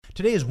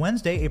Today is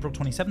Wednesday, April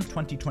 27th,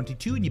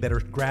 2022, and you better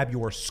grab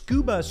your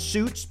scuba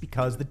suits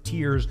because the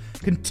tears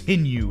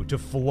continue to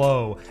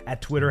flow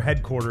at Twitter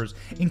headquarters,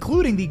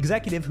 including the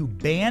executive who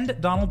banned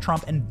Donald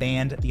Trump and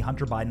banned the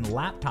Hunter Biden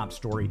laptop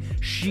story.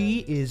 She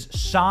is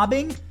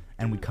sobbing,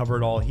 and we cover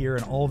it all here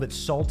in all of its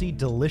salty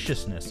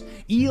deliciousness.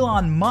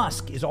 Elon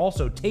Musk is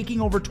also taking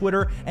over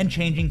Twitter and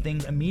changing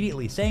things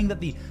immediately, saying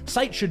that the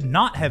site should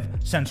not have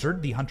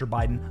censored the Hunter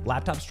Biden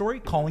laptop story,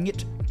 calling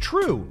it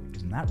true.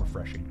 Isn't that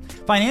refreshing?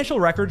 Financial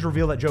records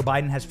reveal that Joe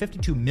Biden has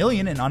 $52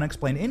 million in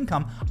unexplained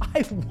income.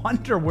 I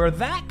wonder where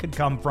that could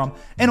come from.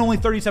 And only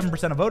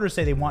 37% of voters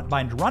say they want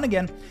Biden to run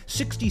again.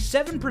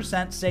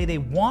 67% say they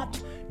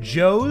want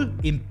Joe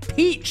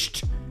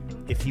impeached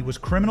if he was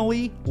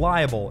criminally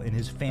liable in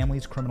his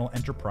family's criminal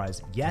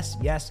enterprise. Yes,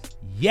 yes,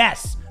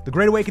 yes. The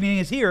Great Awakening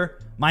is here.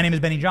 My name is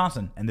Benny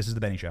Johnson, and this is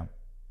The Benny Show.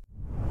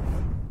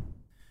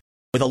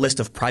 With a list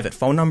of private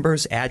phone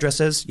numbers,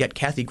 addresses, yet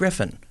Kathy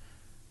Griffin,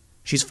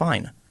 she's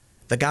fine.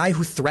 The guy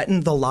who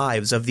threatened the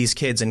lives of these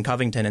kids in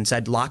Covington and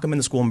said, lock them in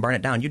the school and burn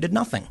it down, you did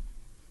nothing.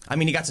 I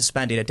mean, he got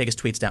suspended, he had to take his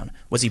tweets down.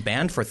 Was he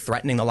banned for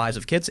threatening the lives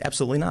of kids?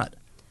 Absolutely not.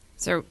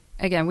 So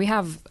again, we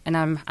have, and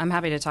I'm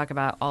happy to talk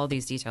about all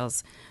these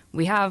details.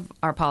 We have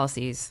our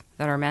policies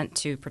that are meant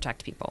to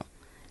protect people,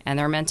 and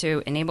they're meant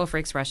to enable free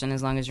expression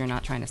as long as you're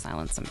not trying to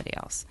silence somebody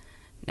else.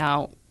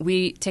 Now,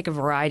 we take a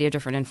variety of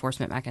different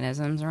enforcement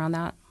mechanisms around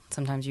that.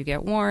 Sometimes you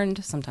get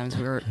warned. Sometimes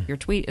your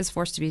tweet is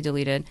forced to be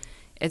deleted.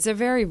 It's a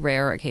very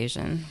rare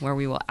occasion where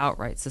we will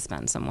outright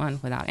suspend someone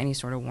without any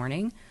sort of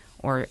warning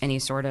or any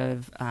sort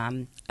of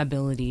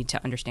ability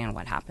to understand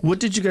what happened.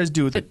 What did you guys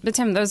do with it? But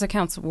Tim, those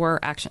accounts were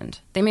actioned.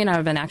 They may not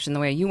have been actioned the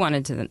way you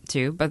wanted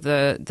to, but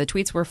the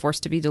tweets were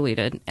forced to be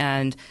deleted,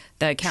 and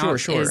the account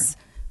took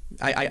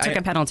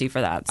a penalty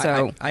for that.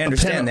 So I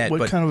understand that.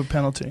 What kind of a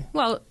penalty?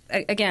 Well,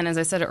 again, as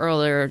I said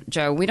earlier,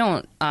 Joe, we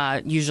don't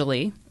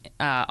usually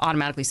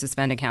automatically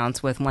suspend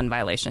accounts with one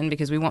violation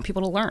because we want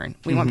people to learn.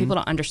 We want people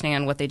to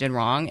understand what they did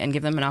wrong and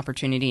give them an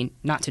opportunity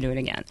not to do it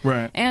again.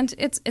 Right. And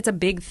it's a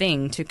big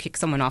thing to kick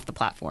someone off the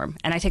platform,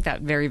 and I take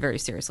that very, very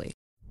seriously.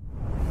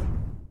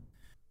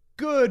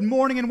 Good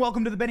morning and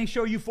welcome to The Benny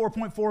Show, you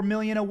 4.4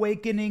 million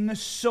awakening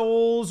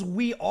souls.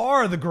 We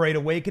are the Great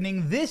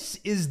Awakening. This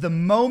is the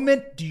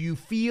moment. Do you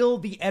feel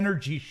the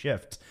energy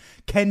shift?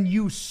 Can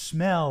you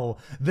smell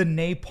the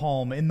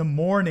napalm in the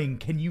morning?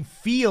 Can you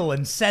feel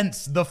and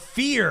sense the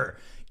fear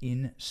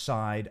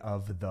inside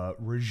of the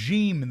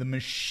regime, the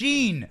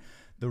machine?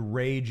 The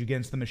rage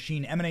against the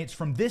machine emanates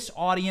from this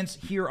audience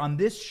here on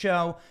this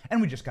show,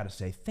 and we just got to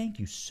say thank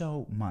you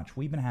so much.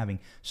 We've been having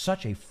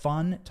such a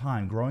fun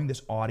time growing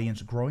this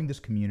audience, growing this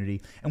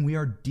community, and we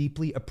are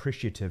deeply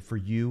appreciative for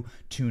you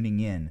tuning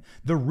in.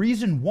 The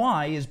reason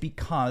why is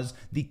because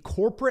the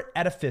corporate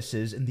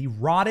edifices and the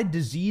rotted,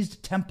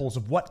 diseased temples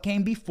of what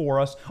came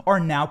before us are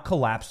now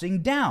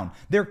collapsing down.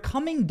 They're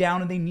coming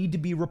down and they need to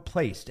be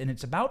replaced, and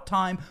it's about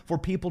time for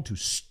people to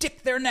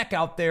stick their neck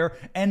out there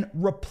and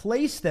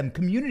replace them.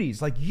 Communities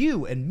like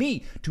you and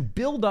me, to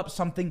build up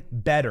something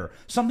better,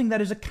 something that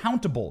is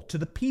accountable to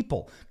the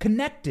people,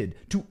 connected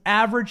to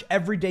average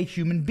everyday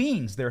human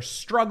beings, their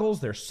struggles,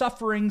 their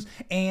sufferings,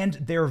 and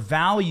their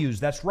values.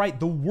 That's right,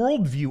 the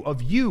worldview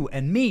of you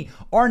and me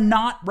are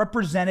not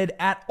represented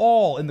at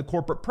all in the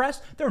corporate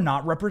press. They're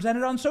not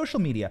represented on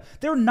social media.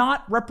 They're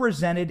not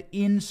represented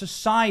in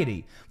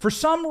society. For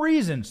some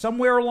reason,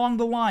 somewhere along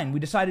the line, we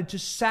decided to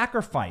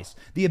sacrifice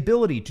the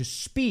ability to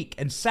speak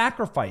and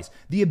sacrifice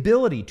the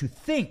ability to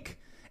think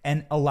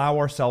and allow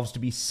ourselves to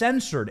be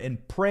censored.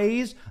 And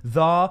praise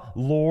the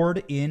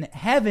Lord in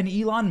heaven,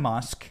 Elon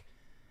Musk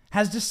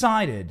has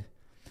decided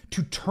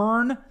to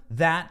turn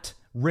that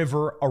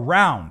river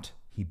around.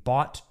 He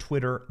bought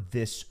Twitter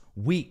this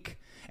week,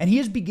 and he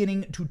is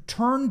beginning to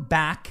turn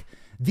back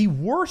the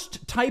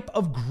worst type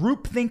of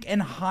groupthink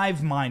and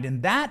hive mind,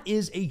 and that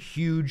is a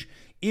huge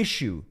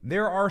issue.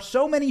 There are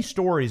so many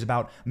stories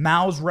about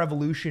Mao's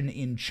revolution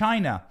in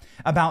China,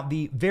 about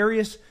the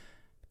various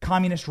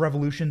communist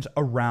revolutions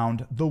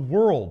around the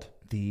world,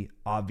 the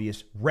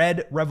obvious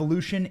Red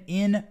Revolution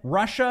in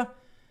Russia,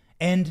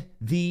 and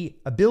the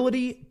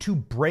ability to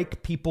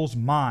break people's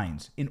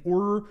minds in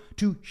order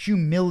to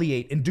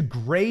humiliate and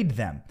degrade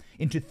them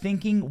into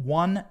thinking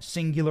one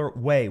singular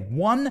way,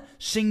 one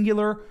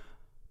singular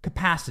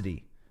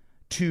capacity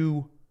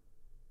to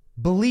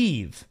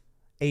believe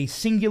a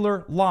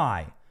singular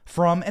lie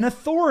from an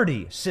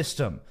authority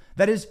system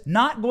that is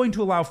not going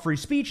to allow free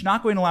speech,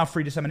 not going to allow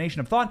free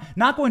dissemination of thought,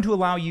 not going to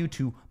allow you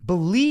to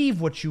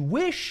believe what you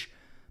wish,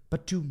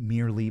 but to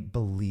merely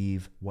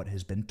believe what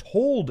has been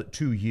told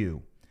to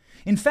you.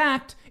 In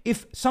fact,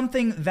 if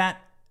something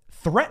that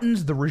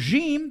threatens the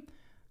regime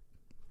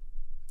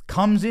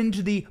comes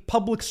into the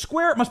public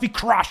square, it must be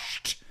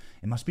crushed.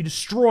 It must be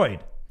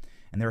destroyed.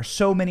 And there are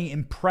so many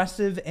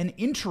impressive and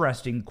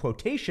interesting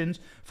quotations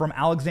from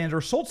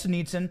Alexander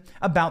Solzhenitsyn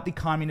about the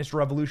communist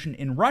revolution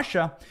in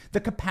Russia,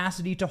 the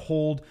capacity to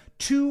hold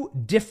two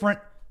different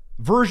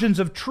versions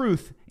of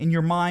truth in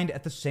your mind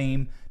at the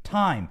same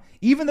time.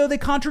 Even though they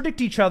contradict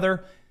each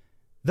other,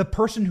 the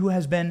person who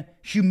has been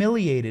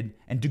humiliated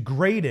and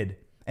degraded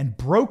and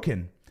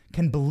broken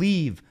can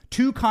believe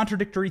two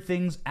contradictory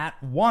things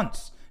at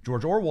once.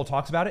 George Orwell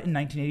talks about it in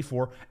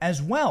 1984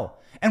 as well.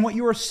 And what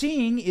you are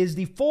seeing is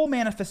the full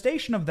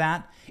manifestation of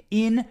that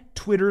in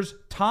Twitter's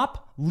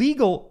top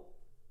legal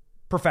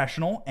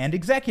professional and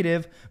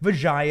executive,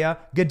 Vijaya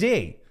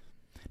Gadde.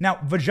 Now,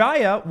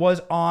 Vijaya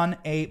was on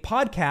a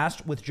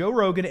podcast with Joe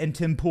Rogan and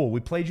Tim Pool. We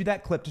played you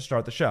that clip to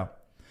start the show.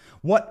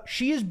 What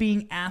she is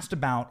being asked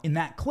about in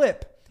that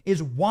clip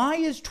is, why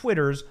is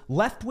Twitter's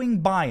left-wing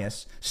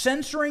bias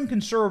censoring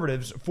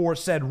conservatives for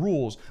said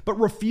rules, but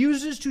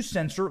refuses to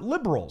censor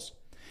liberals?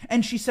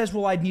 And she says,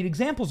 well, I'd need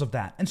examples of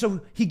that. And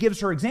so he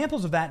gives her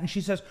examples of that, and she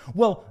says,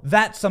 well,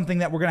 that's something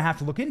that we're going to have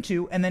to look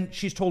into. And then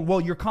she's told,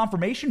 well, your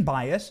confirmation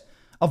bias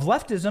of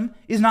leftism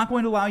is not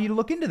going to allow you to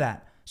look into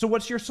that. So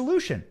what's your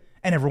solution?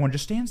 And everyone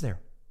just stands there.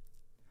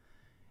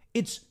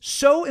 It's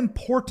so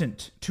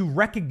important to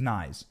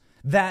recognize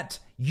that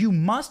you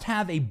must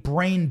have a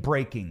brain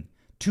breaking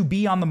to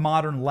be on the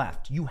modern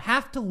left. You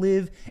have to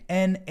live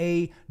in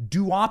a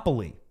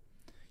duopoly.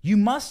 You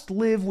must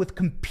live with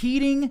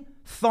competing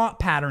thought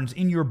patterns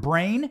in your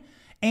brain,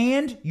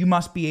 and you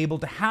must be able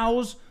to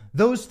house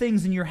those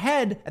things in your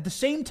head at the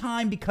same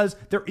time, because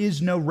there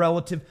is no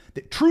relative,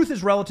 the truth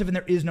is relative and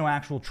there is no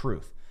actual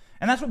truth.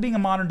 And that's what being a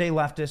modern day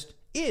leftist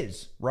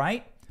is,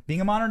 right?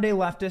 Being a modern day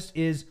leftist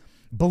is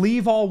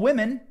believe all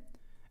women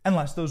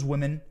unless those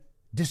women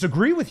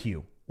disagree with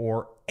you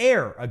or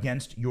err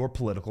against your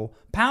political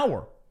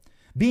power.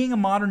 Being a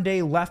modern day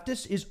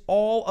leftist is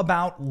all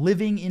about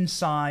living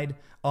inside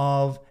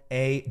of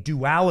a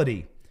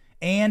duality.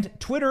 And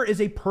Twitter is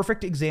a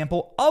perfect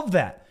example of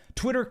that.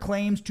 Twitter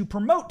claims to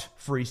promote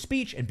free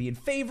speech and be in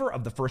favor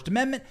of the First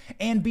Amendment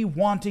and be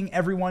wanting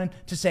everyone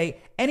to say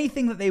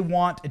anything that they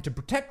want and to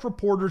protect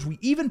reporters. We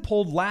even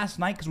pulled last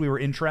night, because we were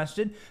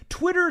interested,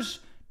 Twitter's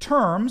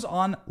terms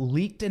on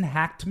leaked and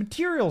hacked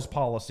materials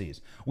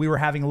policies. We were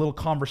having a little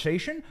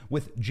conversation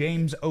with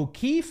James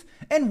O'Keefe,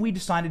 and we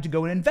decided to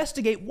go and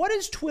investigate what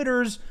is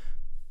Twitter's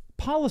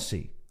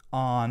policy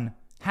on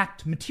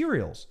hacked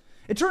materials.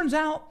 It turns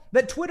out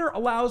that Twitter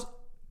allows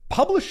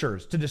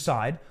publishers to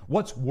decide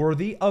what's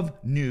worthy of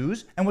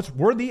news and what's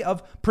worthy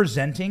of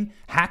presenting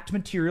hacked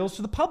materials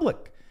to the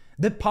public.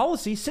 The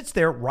policy sits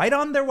there right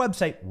on their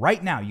website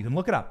right now. You can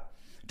look it up.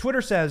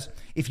 Twitter says,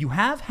 if you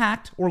have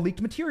hacked or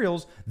leaked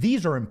materials,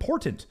 these are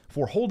important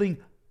for holding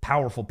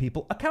powerful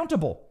people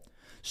accountable.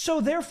 So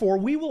therefore,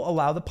 we will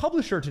allow the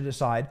publisher to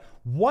decide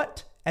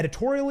what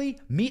editorially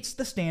meets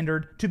the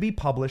standard to be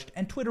published,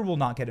 and Twitter will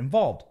not get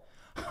involved.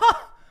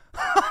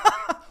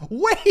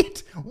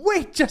 Wait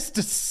just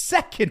a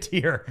second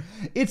here.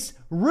 It's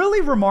really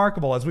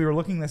remarkable, as we were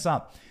looking this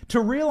up, to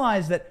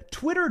realize that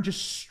Twitter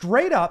just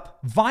straight up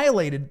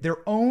violated their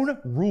own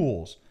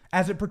rules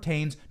as it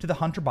pertains to the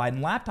Hunter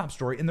Biden laptop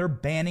story and their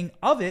banning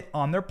of it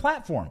on their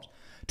platforms.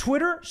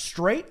 Twitter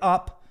straight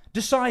up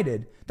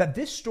decided that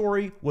this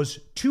story was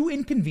too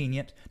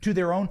inconvenient to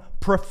their own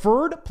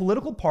preferred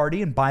political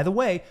party. And by the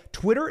way,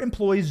 Twitter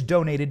employees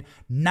donated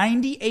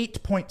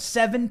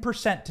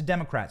 98.7% to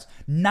Democrats.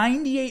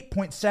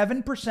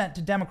 98.7%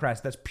 to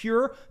Democrats. That's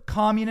pure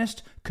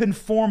communist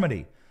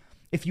conformity.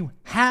 If you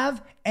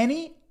have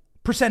any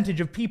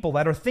percentage of people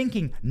that are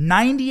thinking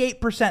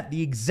 98%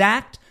 the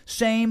exact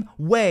same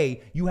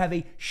way, you have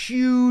a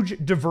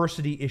huge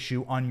diversity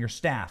issue on your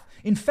staff.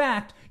 In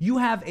fact, you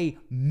have a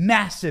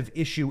massive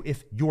issue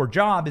if your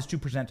job is to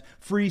present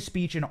free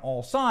speech in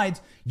all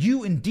sides.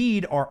 You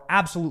indeed are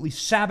absolutely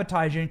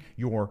sabotaging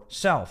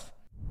yourself.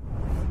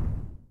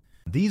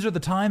 These are the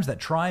times that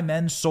try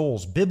men's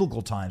souls,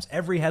 biblical times.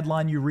 Every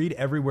headline you read,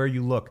 everywhere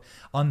you look.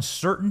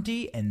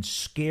 Uncertainty and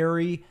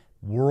scary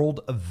world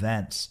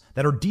events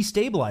that are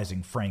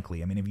destabilizing,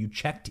 frankly. I mean, have you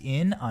checked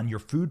in on your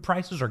food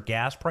prices or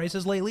gas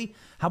prices lately?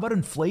 How about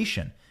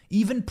inflation?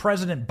 Even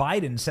President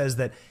Biden says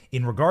that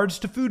in regards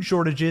to food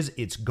shortages,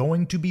 it's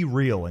going to be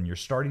real, and you're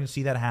starting to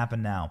see that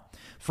happen now.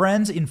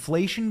 Friends,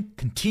 inflation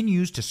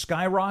continues to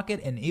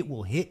skyrocket, and it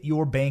will hit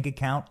your bank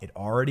account. It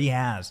already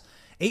has.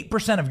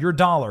 8% of your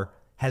dollar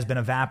has been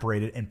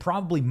evaporated, and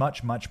probably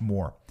much, much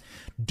more.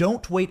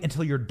 Don't wait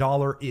until your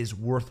dollar is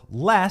worth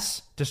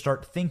less to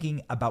start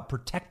thinking about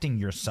protecting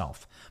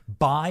yourself.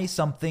 Buy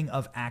something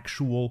of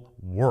actual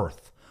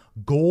worth.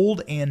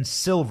 Gold and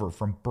silver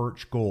from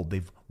Birch Gold.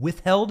 They've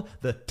withheld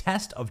the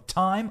test of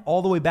time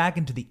all the way back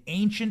into the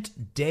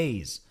ancient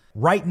days.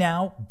 Right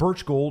now,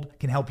 Birch Gold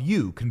can help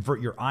you convert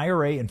your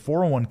IRA and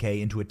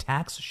 401k into a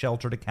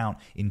tax-sheltered account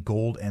in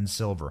gold and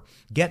silver.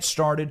 Get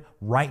started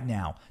right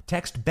now.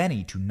 Text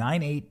Benny to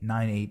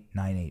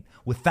 989898.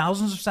 With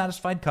thousands of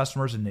satisfied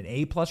customers and an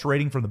A+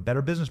 rating from the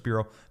Better Business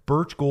Bureau,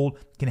 Birch Gold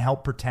can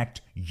help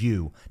protect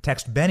you.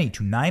 Text Benny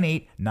to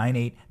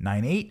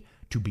 989898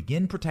 to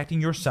begin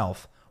protecting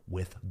yourself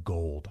with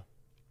gold.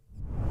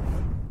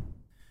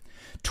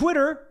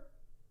 Twitter,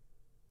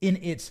 in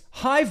its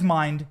hive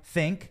mind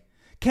think,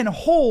 can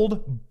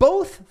hold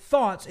both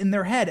thoughts in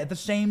their head at the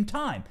same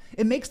time.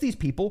 It makes these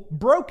people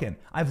broken.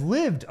 I've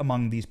lived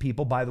among these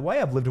people, by the way.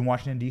 I've lived in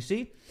Washington,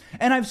 D.C.,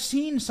 and I've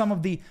seen some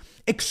of the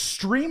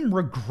extreme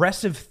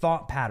regressive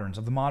thought patterns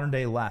of the modern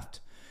day left.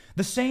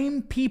 The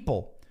same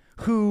people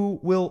who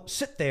will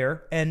sit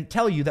there and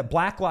tell you that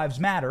Black Lives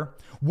Matter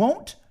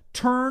won't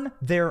turn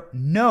their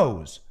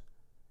nose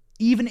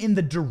even in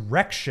the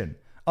direction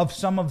of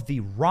some of the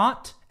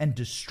rot and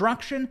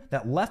destruction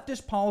that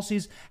leftist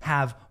policies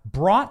have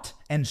brought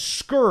and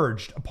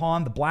scourged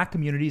upon the black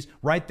communities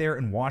right there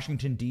in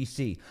Washington,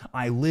 D.C.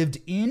 I lived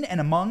in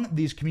and among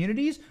these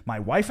communities. My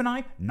wife and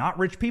I, not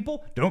rich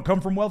people, don't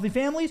come from wealthy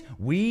families.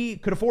 We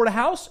could afford a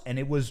house, and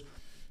it was,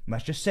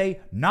 let's just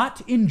say,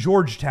 not in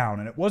Georgetown,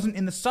 and it wasn't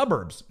in the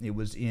suburbs. It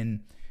was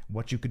in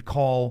what you could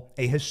call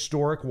a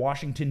historic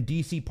Washington,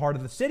 D.C. part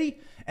of the city,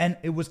 and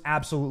it was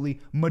absolutely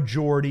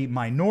majority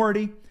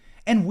minority.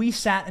 And we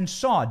sat and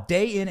saw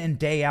day in and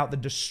day out the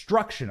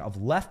destruction of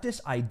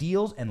leftist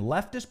ideals and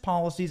leftist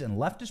policies and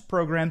leftist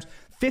programs,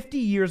 50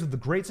 years of the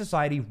Great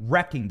Society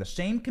wrecking the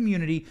same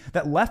community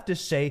that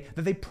leftists say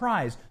that they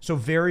prize so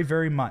very,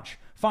 very much.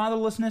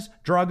 Fatherlessness,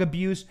 drug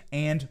abuse,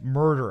 and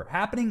murder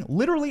happening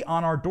literally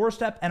on our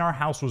doorstep, and our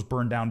house was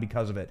burned down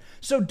because of it.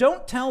 So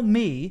don't tell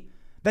me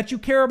that you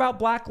care about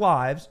black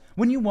lives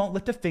when you won't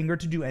lift a finger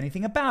to do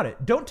anything about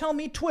it. Don't tell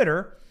me,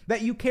 Twitter,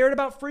 that you cared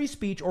about free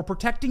speech or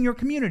protecting your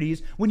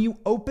communities when you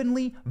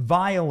openly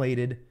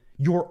violated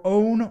your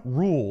own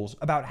rules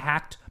about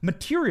hacked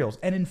materials.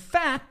 And in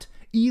fact,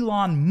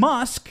 Elon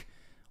Musk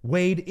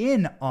weighed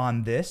in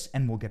on this,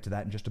 and we'll get to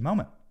that in just a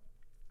moment.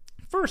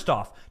 First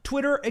off,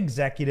 Twitter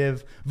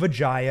executive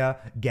Vijaya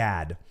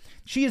Gadde.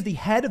 She is the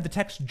head of the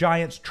tech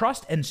giant's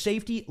trust and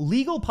safety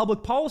legal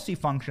public policy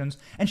functions,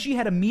 and she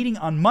had a meeting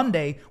on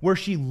Monday where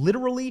she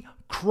literally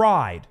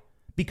cried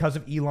because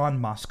of Elon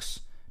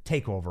Musk's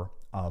takeover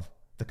of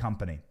the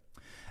company.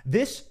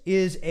 This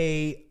is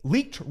a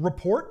leaked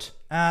report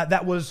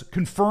that was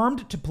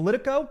confirmed to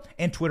Politico,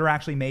 and Twitter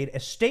actually made a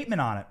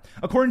statement on it.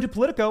 According to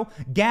Politico,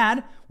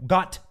 Gadde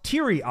got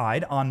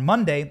teary-eyed on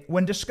Monday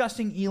when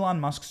discussing Elon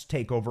Musk's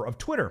takeover of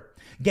Twitter.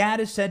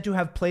 Gadde is said to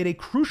have played a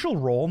crucial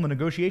role in the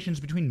negotiations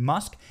between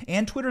Musk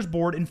and Twitter's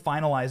board in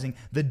finalizing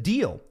the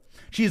deal.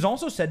 She is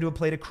also said to have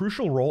played a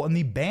crucial role in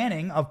the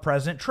banning of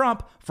President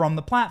Trump from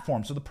the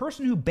platform. So the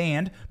person who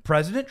banned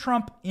President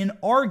Trump in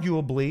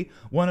arguably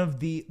one of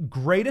the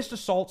greatest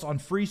assaults on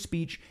free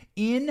speech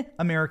in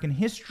American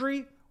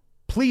history.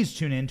 Please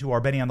tune in to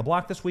our Benny on the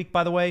Block this week,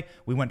 by the way.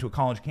 We went to a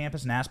college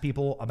campus and asked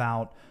people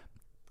about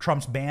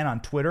Trump's ban on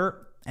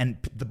Twitter. And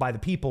by the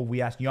people, we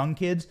asked young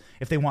kids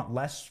if they want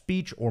less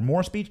speech or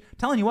more speech.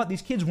 Telling you what,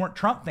 these kids weren't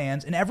Trump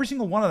fans, and every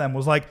single one of them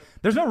was like,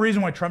 there's no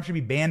reason why Trump should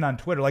be banned on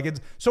Twitter. Like, it's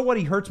so what,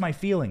 he hurts my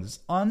feelings. It's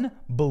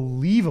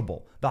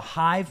unbelievable, the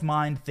hive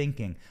mind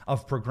thinking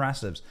of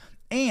progressives.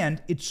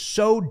 And it's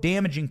so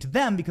damaging to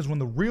them because when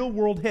the real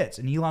world hits,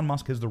 and Elon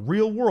Musk is the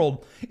real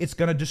world, it's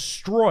going to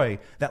destroy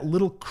that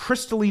little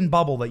crystalline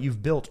bubble that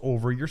you've built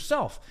over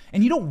yourself.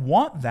 And you don't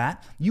want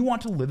that. You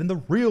want to live in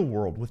the real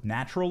world with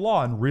natural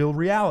law and real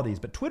realities.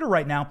 But Twitter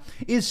right now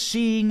is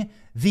seeing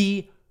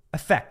the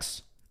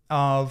effects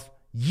of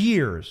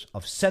years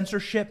of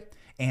censorship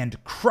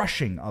and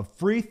crushing of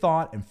free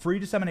thought and free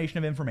dissemination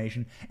of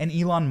information, and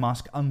Elon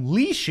Musk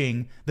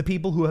unleashing the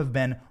people who have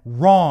been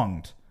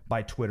wronged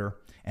by Twitter.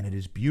 And it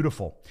is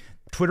beautiful.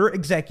 Twitter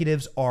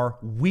executives are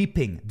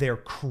weeping. They're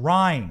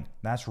crying.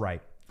 That's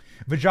right.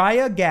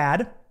 Vijaya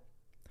Gadde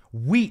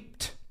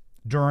wept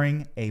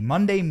during a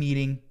Monday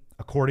meeting,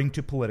 according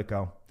to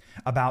Politico,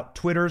 about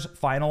Twitter's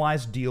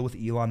finalized deal with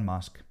Elon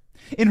Musk.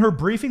 In her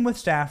briefing with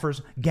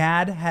staffers,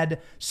 Gadde had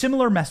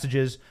similar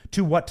messages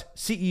to what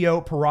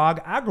CEO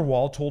Parag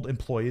Agrawal told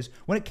employees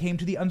when it came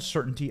to the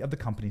uncertainty of the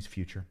company's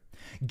future.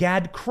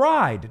 Gadde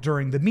cried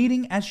during the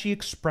meeting as she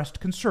expressed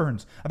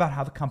concerns about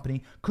how the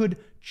company could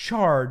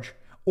charge,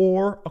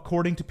 or,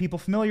 according to people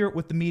familiar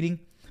with the meeting,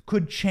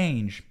 could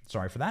change,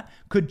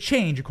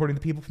 according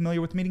to people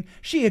familiar with the meeting.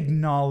 She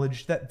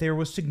acknowledged that there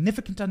was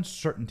significant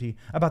uncertainty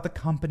about the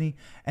company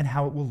and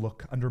how it will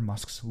look under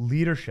Musk's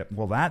leadership.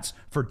 Well, that's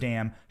for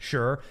damn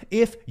sure.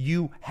 If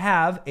you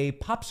have a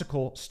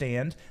popsicle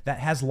stand that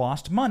has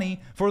lost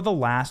money for the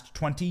last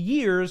 20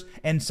 years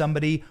and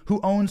somebody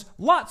who owns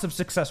lots of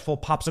successful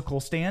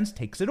popsicle stands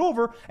takes it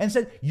over and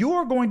said,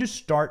 you're going to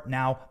start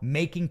now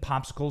making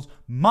popsicles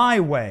my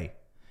way.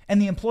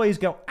 And the employees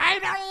go, I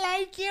don't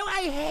like you.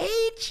 I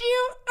hate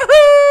you.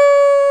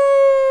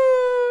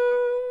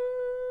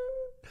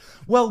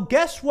 Well,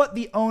 guess what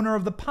the owner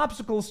of the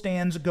popsicle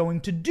stand's going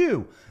to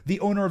do?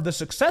 The owner of the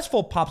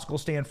successful popsicle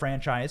stand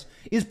franchise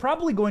is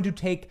probably going to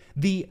take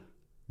the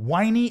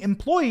whiny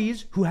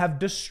employees who have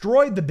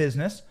destroyed the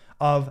business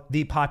of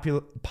the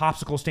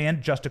popsicle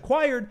stand just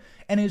acquired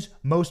and is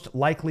most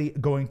likely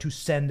going to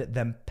send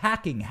them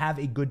packing. Have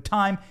a good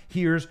time.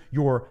 Here's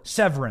your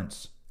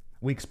severance.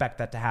 We expect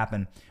that to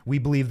happen. We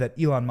believe that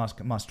Elon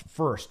Musk must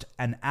first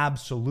and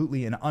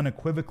absolutely and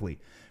unequivocally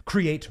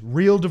create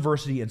real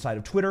diversity inside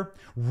of Twitter.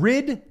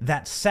 Rid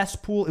that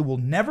cesspool. It will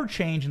never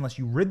change unless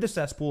you rid the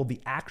cesspool of the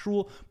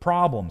actual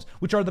problems,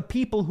 which are the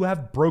people who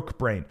have broke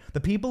brain, the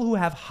people who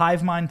have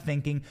hive mind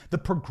thinking, the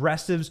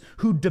progressives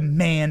who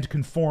demand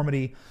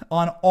conformity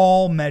on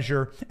all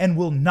measure and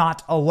will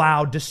not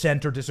allow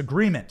dissent or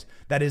disagreement.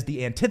 That is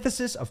the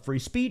antithesis of free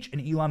speech,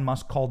 and Elon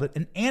Musk called it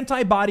an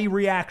antibody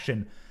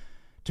reaction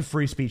to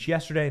free speech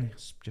yesterday. And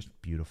it's just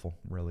beautiful,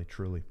 really,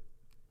 truly.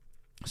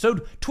 So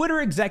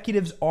Twitter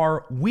executives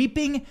are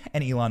weeping,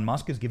 and Elon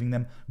Musk is giving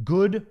them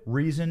good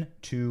reason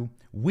to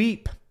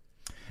weep.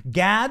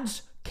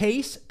 Gad's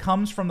case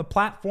comes from the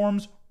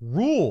platform's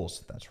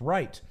rules. That's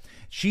right.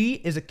 She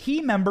is a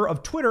key member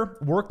of Twitter,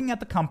 working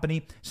at the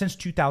company since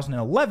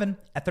 2011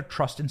 at the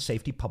Trust and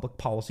Safety Public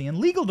Policy and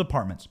Legal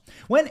departments.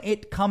 When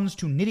it comes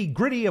to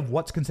nitty-gritty of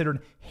what's considered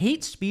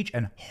hate speech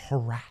and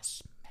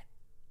harassment,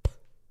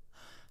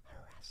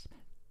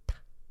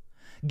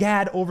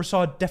 Gad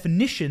oversaw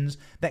definitions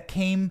that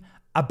came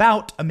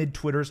about amid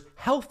Twitter's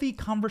healthy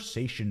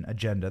conversation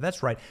agenda.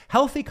 That's right,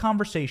 healthy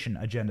conversation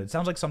agenda. It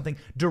sounds like something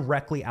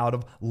directly out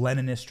of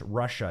Leninist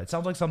Russia. It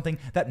sounds like something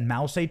that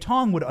Mao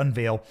Zedong would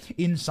unveil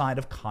inside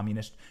of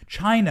communist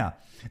China.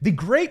 The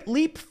Great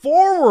Leap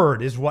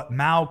Forward is what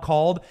Mao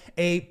called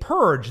a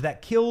purge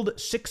that killed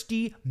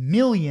 60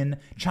 million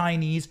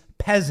Chinese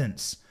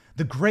peasants.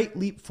 The Great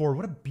Leap Forward,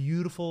 what a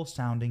beautiful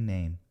sounding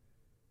name.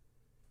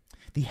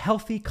 The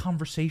healthy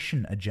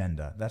conversation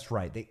agenda. That's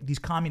right. These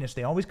communists,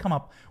 they always come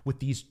up with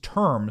these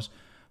terms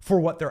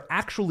for what they're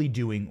actually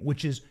doing,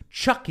 which is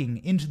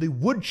chucking into the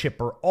wood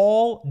chipper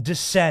all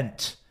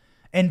dissent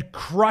and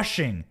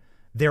crushing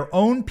their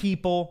own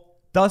people.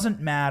 Doesn't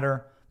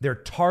matter. They're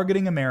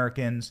targeting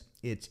Americans.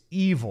 It's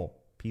evil.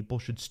 People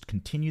should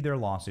continue their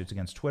lawsuits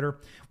against Twitter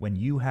when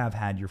you have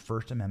had your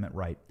First Amendment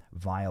right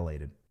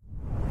violated.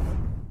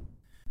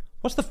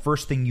 What's the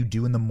first thing you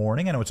do in the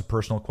morning? I know it's a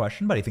personal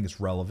question, but I think it's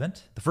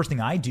relevant. The first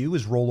thing I do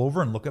is roll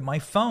over and look at my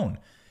phone.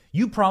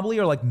 You probably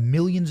are like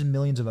millions and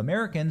millions of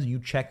Americans, and you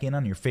check in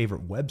on your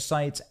favorite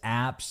websites,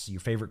 apps,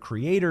 your favorite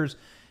creators.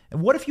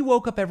 And what if you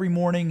woke up every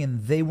morning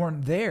and they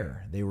weren't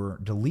there? They were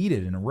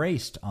deleted and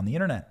erased on the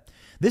internet.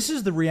 This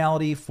is the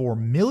reality for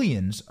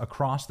millions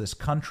across this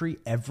country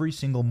every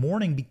single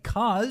morning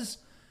because,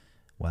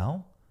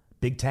 well,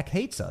 big tech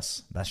hates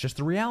us. That's just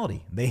the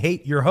reality. They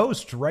hate your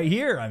host right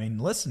here. I mean,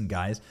 listen,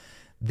 guys,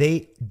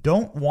 they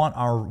don't want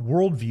our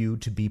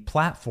worldview to be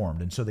platformed,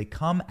 and so they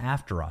come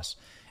after us.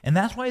 And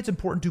that's why it's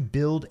important to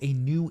build a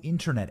new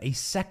internet, a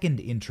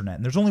second internet.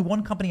 And there's only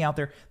one company out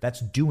there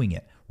that's doing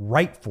it,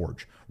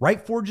 RightForge.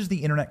 RightForge is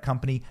the internet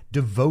company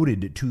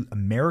devoted to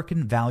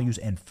American values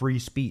and free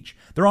speech.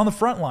 They're on the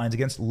front lines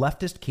against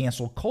leftist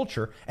cancel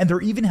culture, and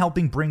they're even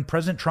helping bring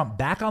President Trump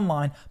back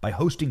online by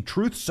hosting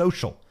Truth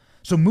Social.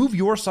 So move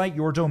your site,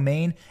 your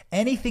domain,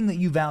 anything that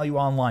you value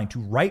online to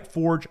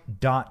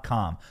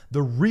rightforge.com,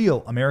 the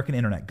real American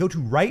internet. Go to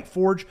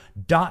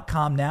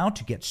rightforge.com now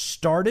to get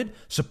started.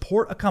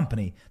 Support a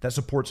company that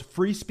supports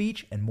free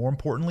speech and, more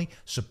importantly,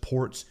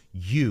 supports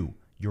you,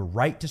 your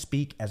right to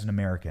speak as an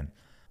American.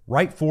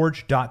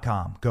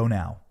 Rightforge.com. Go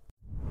now.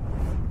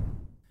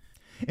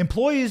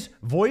 Employees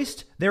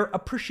voiced their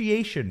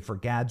appreciation for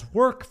Gad's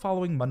work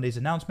following Monday's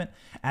announcement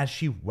as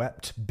she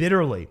wept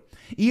bitterly.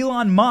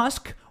 Elon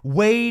Musk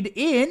weighed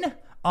in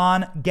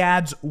on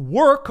Gad's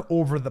work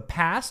over the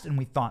past, and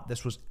we thought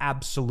this was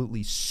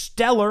absolutely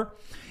stellar.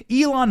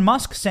 Elon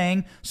Musk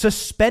saying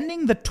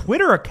suspending the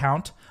Twitter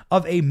account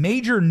of a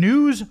major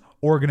news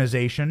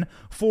organization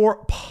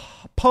for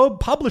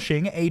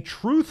publishing a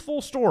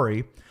truthful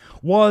story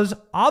was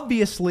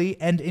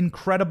obviously and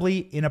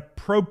incredibly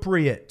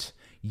inappropriate.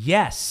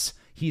 Yes,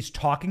 he's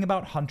talking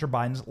about Hunter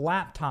Biden's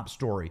laptop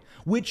story,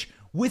 which,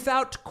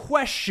 without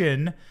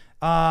question,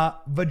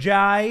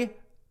 Vijay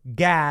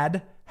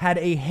Gad had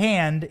a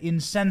hand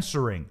in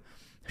censoring.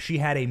 She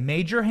had a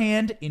major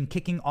hand in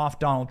kicking off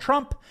Donald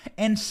Trump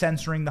and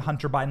censoring the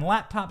Hunter Biden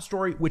laptop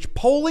story, which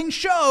polling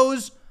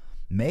shows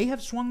may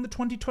have swung the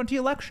 2020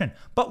 election,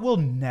 but we'll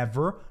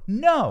never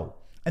know.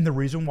 And the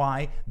reason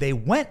why they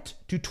went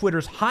to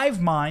Twitter's hive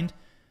mind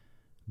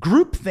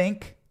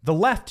groupthink, the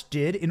left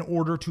did, in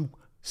order to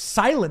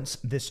silence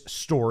this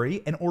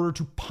story, in order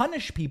to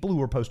punish people who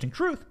were posting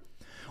truth,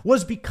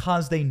 was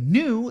because they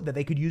knew that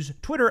they could use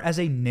Twitter as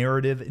a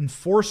narrative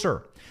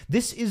enforcer.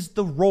 This is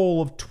the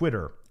role of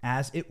Twitter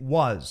as it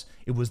was.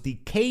 It was the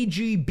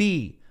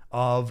KGB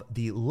of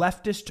the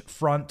leftist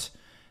front,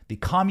 the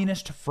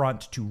communist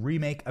front to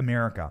remake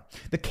America.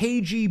 The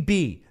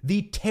KGB,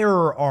 the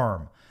terror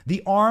arm,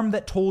 the arm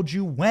that told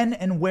you when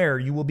and where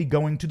you will be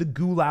going to the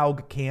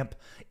Gulag camp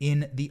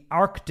in the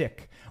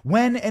Arctic,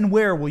 When and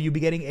where will you be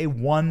getting a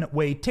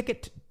one-way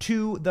ticket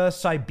to the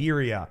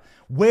Siberia?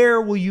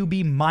 Where will you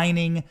be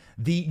mining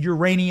the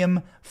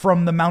uranium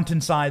from the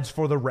mountainsides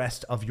for the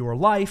rest of your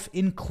life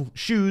in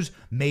shoes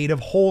made of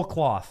whole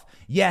cloth?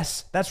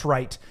 Yes, that's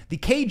right. The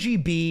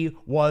KGB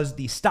was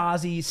the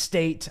Stasi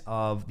state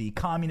of the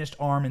communist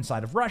arm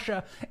inside of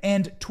Russia,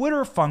 and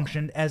Twitter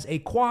functioned as a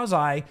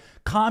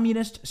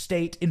quasi-communist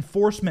state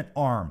enforcement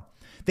arm.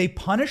 They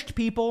punished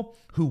people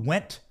who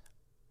went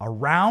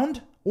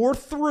around or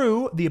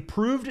through the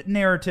approved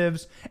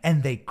narratives,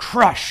 and they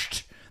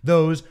crushed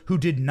those who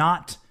did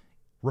not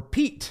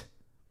repeat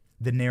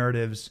the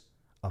narratives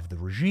of the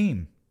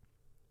regime.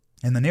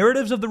 And the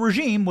narratives of the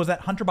regime was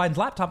that Hunter Biden's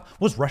laptop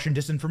was Russian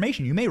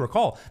disinformation. You may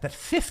recall that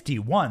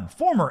 51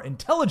 former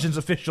intelligence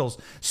officials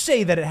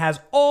say that it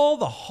has all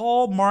the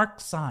hallmark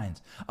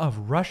signs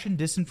of Russian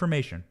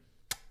disinformation.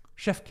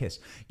 Chef kiss.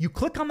 You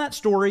click on that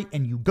story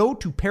and you go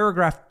to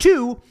paragraph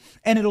 2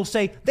 and it'll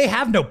say they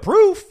have no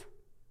proof.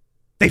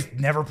 They've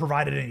never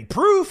provided any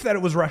proof that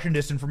it was Russian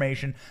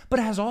disinformation, but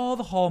it has all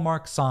the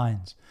hallmark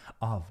signs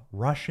of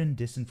Russian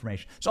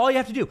disinformation. So all you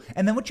have to do,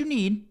 and then what you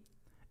need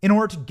in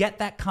order to get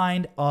that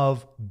kind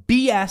of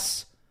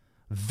BS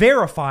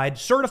verified,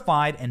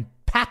 certified, and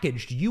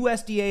packaged,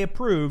 USDA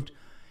approved,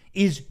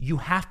 is you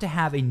have to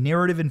have a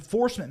narrative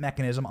enforcement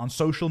mechanism on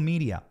social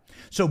media.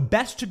 So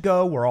best to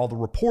go where all the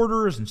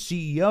reporters and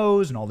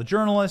CEOs and all the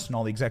journalists and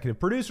all the executive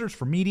producers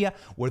for media,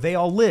 where they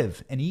all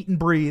live and eat and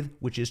breathe,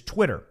 which is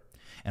Twitter.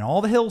 And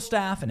all the Hill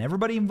staff and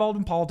everybody involved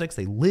in politics,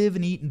 they live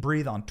and eat and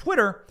breathe on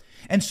Twitter.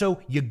 And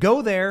so you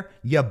go there,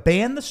 you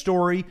ban the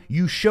story,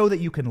 you show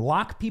that you can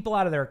lock people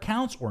out of their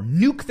accounts or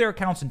nuke their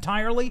accounts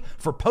entirely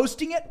for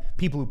posting it.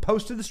 People who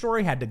posted the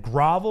story had to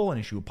grovel and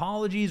issue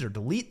apologies or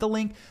delete the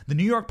link. The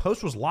New York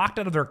Post was locked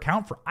out of their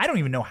account for I don't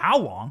even know how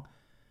long.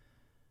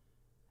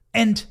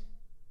 And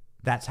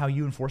that's how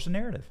you enforce a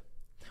narrative.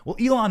 Well,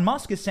 Elon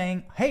Musk is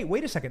saying, hey,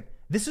 wait a second.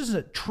 This is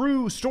a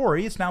true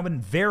story. It's now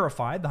been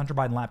verified. The Hunter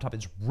Biden laptop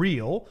is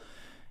real.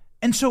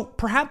 And so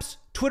perhaps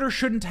Twitter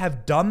shouldn't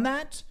have done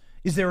that.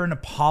 Is there an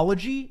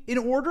apology in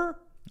order?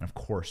 And of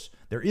course,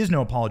 there is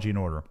no apology in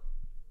order.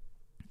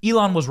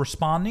 Elon was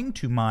responding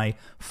to my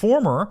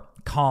former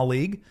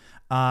colleague,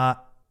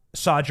 Sajer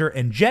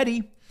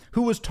Enjeti,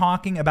 who was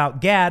talking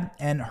about Gad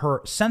and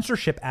her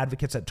censorship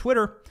advocates at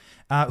Twitter,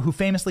 who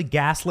famously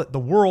gaslit the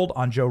world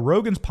on Joe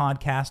Rogan's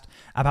podcast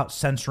about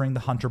censoring the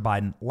Hunter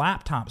Biden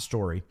laptop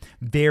story.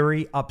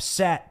 Very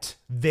upset.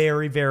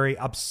 Very, very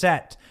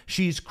upset.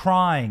 She's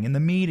crying in the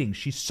meetings.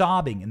 She's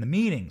sobbing in the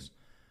meetings.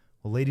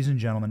 Well, ladies and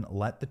gentlemen,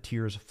 let the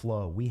tears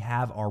flow. We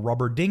have our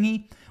rubber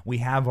dinghy, we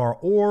have our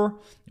oar,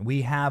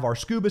 we have our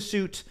scuba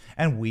suit,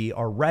 and we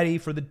are ready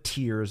for the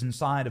tears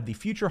inside of the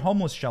future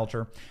homeless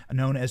shelter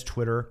known as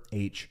Twitter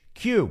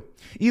HQ.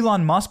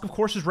 Elon Musk, of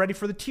course, is ready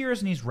for the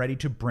tears, and he's ready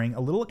to bring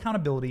a little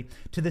accountability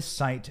to this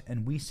site,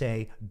 and we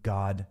say,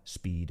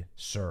 Godspeed,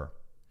 sir.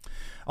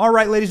 All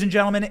right, ladies and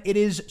gentlemen, it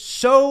is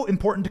so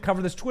important to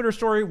cover this Twitter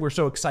story. We're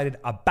so excited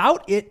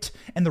about it.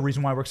 And the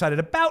reason why we're excited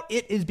about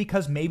it is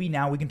because maybe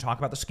now we can talk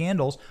about the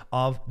scandals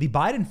of the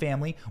Biden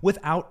family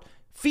without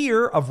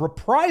fear of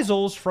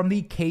reprisals from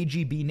the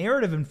KGB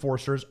narrative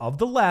enforcers of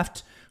the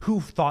left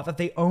who thought that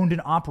they owned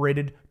and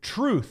operated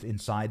truth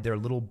inside their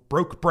little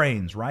broke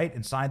brains, right?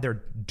 Inside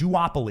their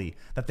duopoly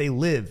that they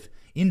live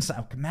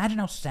inside. Imagine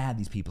how sad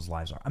these people's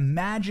lives are.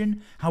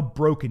 Imagine how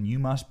broken you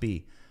must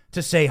be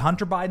to say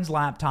Hunter Biden's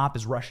laptop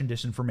is Russian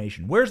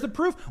disinformation. Where's the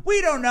proof?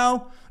 We don't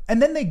know. And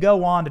then they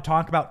go on to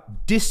talk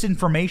about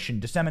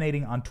disinformation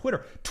disseminating on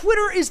Twitter.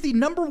 Twitter is the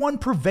number one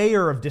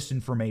purveyor of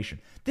disinformation.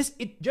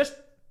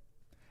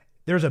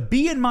 There's a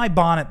bee in my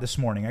bonnet this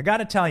morning, I got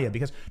to tell you,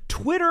 because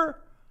Twitter,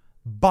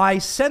 by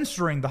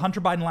censoring the Hunter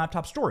Biden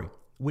laptop story,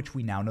 which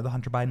we now know the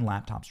Hunter Biden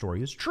laptop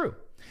story is true,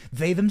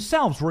 they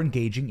themselves were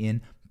engaging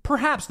in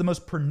perhaps the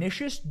most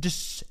pernicious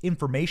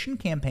disinformation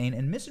campaign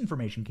and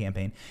misinformation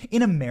campaign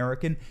in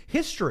American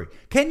history.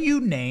 Can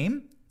you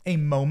name a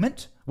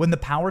moment when the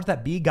powers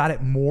that be got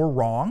it more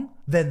wrong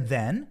than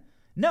then?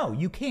 No,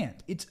 you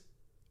can't. It's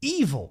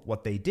evil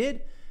what they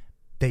did.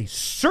 They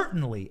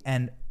certainly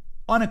and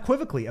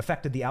unequivocally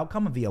affected the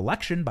outcome of the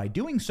election by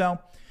doing so.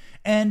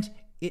 And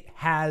it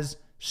has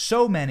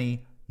so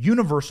many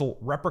universal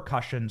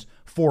repercussions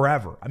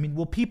forever. I mean,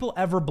 will people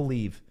ever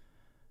believe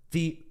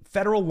the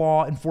federal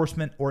law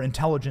enforcement or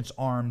intelligence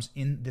arms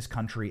in this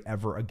country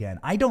ever again?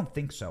 I don't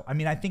think so. I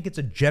mean, I think it's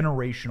a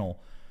generational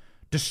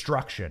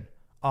destruction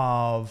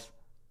of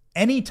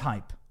any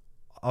type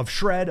of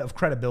shred of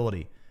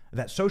credibility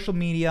that social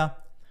media,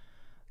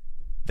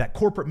 that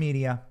corporate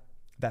media,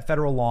 that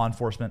federal law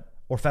enforcement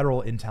or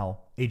federal intel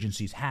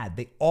agencies had.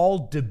 They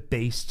all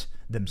debased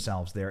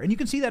themselves there. And you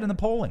can see that in the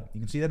polling.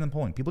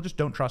 People just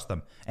don't trust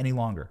them any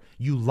longer.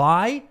 You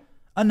lie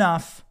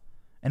enough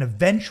and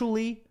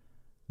eventually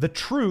the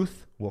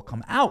truth will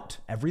come out.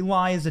 Every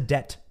lie is a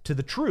debt to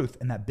the truth,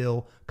 and that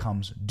bill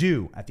comes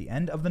due at the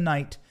end of the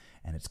night,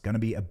 and it's going to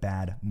be a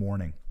bad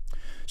morning.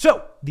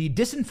 So the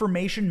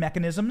disinformation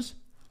mechanisms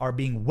are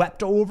being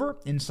wept over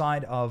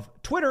inside of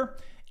Twitter,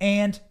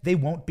 and they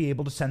won't be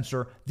able to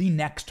censor the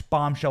next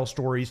bombshell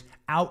stories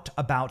out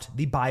about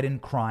the Biden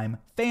crime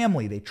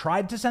family. They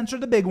tried to censor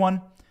the big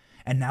one,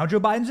 and now Joe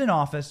Biden's in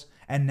office,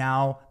 and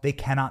now they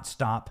cannot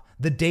stop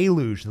the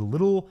deluge, the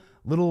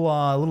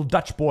little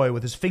Dutch boy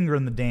with his finger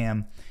in the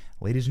dam.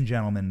 Ladies and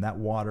gentlemen, that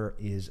water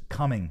is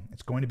coming.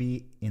 It's going to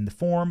be in the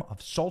form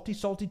of salty,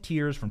 salty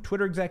tears from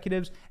Twitter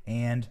executives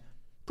and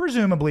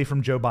presumably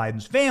from Joe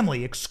Biden's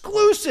family.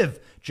 Exclusive!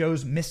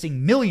 Joe's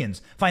missing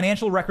millions.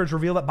 Financial records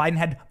reveal that Biden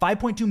had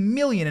 $5.2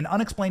 million in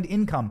unexplained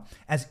income,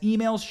 as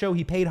emails show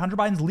he paid Hunter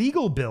Biden's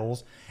legal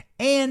bills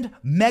and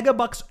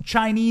megabucks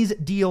Chinese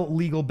deal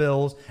legal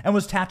bills, and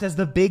was tapped as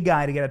the big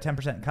guy to get a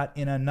 10% cut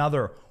in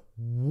another.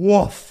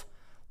 Woof.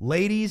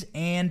 Ladies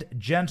and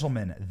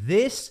gentlemen,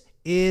 this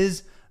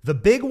is the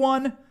big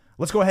one.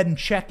 Let's go ahead and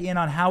check in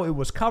on how it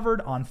was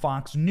covered on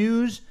Fox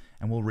News,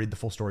 and we'll read the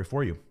full story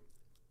for you.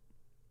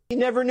 He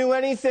never knew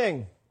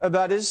anything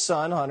about his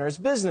son Hunter's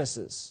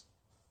businesses.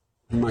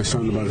 My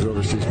son about his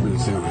overseas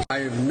business. I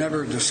have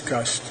never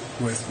discussed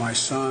with my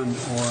son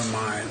or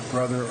my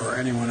brother or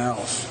anyone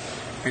else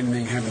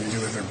anything having to do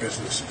with their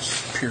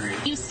businesses, period.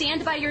 You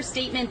stand by your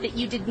statement that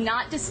you did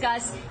not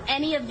discuss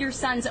any of your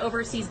son's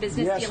overseas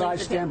business dealings with him?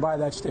 Yes, I stand by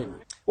that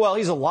statement. Well,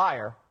 he's a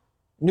liar.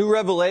 New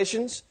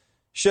revelations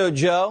show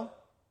Joe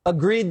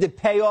agreed to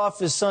pay off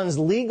his son's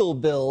legal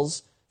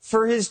bills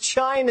for his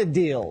China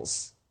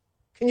deals.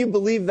 Can you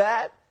believe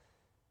that?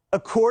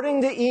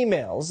 According to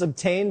emails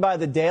obtained by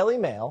the Daily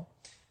Mail,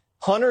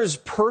 Hunter's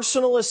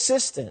personal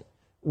assistant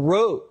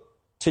wrote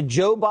to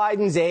Joe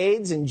Biden's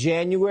aides in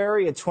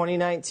January of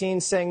 2019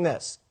 saying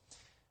this: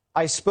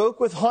 I spoke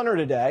with Hunter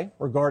today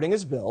regarding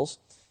his bills.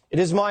 It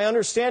is my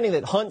understanding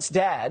that Hunt's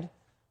dad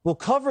will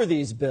cover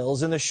these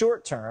bills in the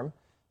short term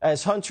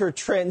as Hunter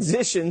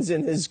transitions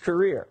in his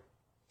career.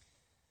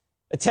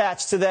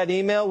 Attached to that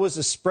email was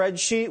a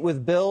spreadsheet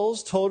with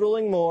bills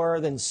totaling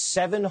more than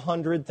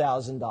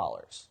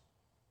 $700,000,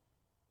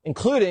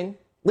 including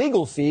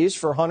legal fees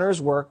for Hunter's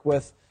work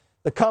with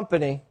the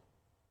company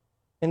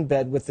in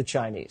bed with the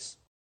Chinese.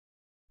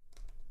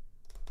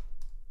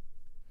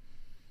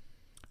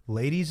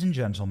 Ladies and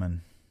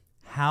gentlemen,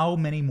 how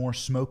many more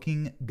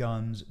smoking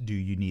guns do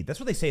you need?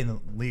 That's what they say in the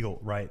legal,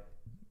 right,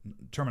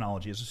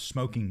 terminology, is a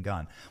smoking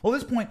gun. Well,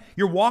 at this point,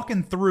 you're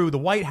walking through the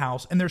White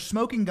House and there's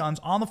smoking guns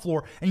on the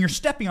floor and you're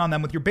stepping on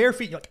them with your bare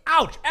feet. You're like,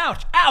 ouch,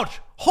 ouch,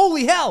 ouch.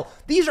 Holy hell,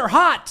 these are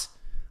hot.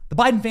 The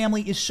Biden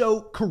family is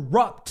so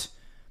corrupt.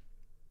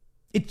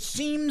 It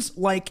seems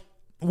like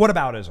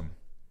whataboutism.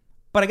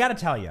 But I got to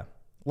tell you,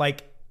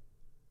 like,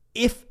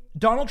 if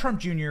Donald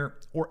Trump Jr.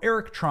 or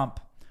Eric Trump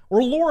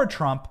or Laura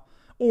Trump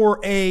or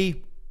I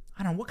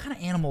don't know, what kind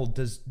of animal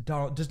does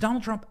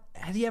Donald Trump,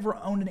 has he ever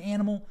owned an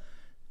animal?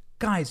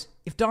 Guys,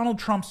 if Donald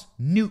Trump's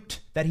newt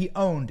that he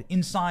owned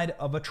inside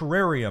of a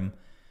terrarium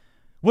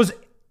was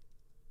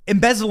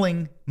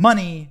embezzling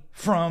money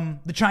from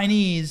the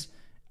Chinese,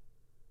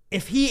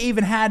 if he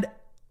even had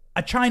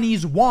a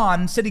Chinese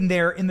yuan sitting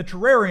there in the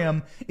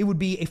terrarium, it would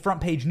be a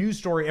front page news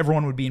story.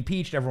 Everyone would be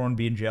impeached. Everyone would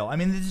be in jail. I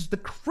mean, this is the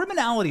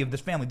criminality of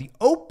this family, the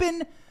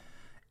open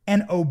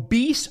and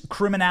obese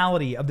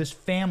criminality of this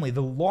family,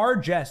 the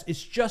largesse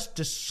is just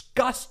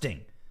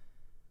disgusting.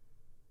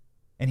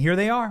 And here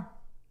they are,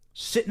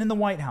 sitting in the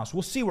White House.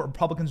 We'll see what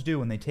Republicans do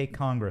when they take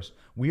Congress.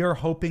 We are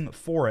hoping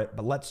for it,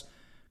 but let's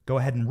go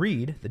ahead and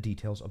read the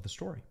details of the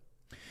story.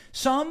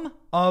 Some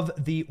of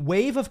the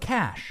wave of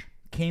cash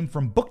came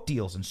from book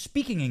deals and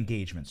speaking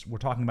engagements. We're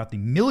talking about the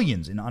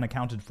millions in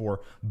unaccounted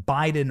for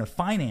Biden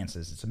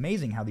finances. It's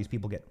amazing how these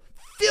people get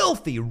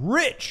filthy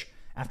rich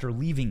after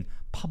leaving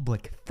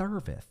public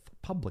service.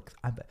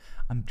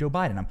 I'm Joe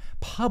Biden. I'm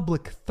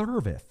public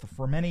service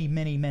for many,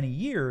 many, many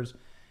years.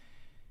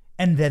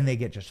 And then they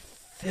get just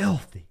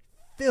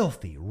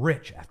filthy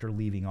rich after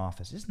leaving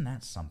office. Isn't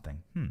that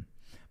something?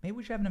 Maybe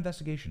we should have an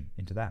investigation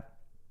into that.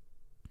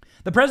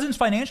 The president's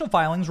financial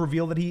filings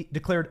reveal that he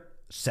declared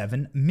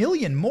 $7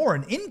 million more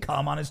in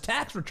income on his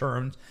tax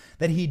returns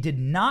that he did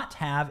not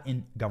have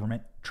in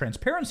government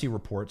transparency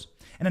reports,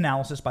 an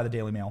analysis by the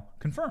Daily Mail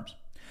confirms.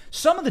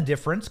 Some of the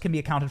difference can be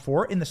accounted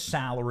for in the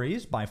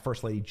salaries by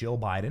First Lady Jill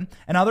Biden,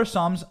 and other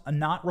sums are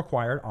not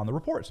required on the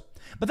reports.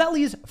 But that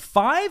leaves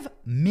 $5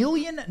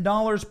 million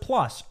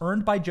plus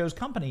earned by Joe's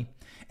company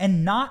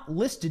and not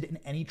listed in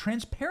any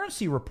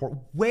transparency report.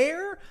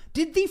 Where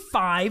did the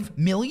 $5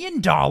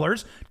 million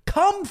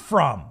come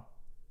from?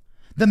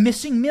 The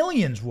missing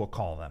millions, we'll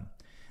call them.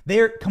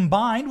 They're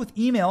combined with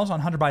emails on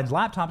Hunter Biden's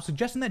laptop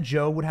suggesting that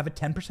Joe would have a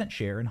 10%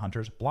 share in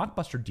Hunter's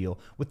blockbuster deal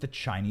with the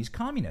Chinese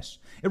communists.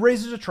 It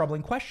raises a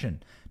troubling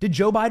question. Did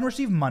Joe Biden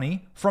receive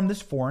money from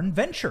this foreign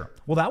venture?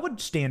 Well, that would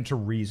stand to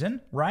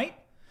reason, right?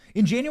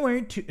 In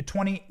January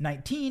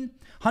 2019,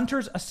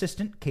 Hunter's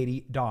assistant,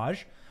 Katie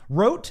Dodge,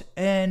 wrote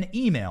an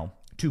email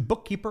to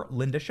bookkeeper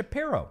Linda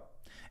Shapiro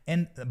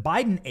and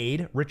Biden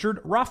aide Richard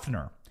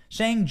Ruffner,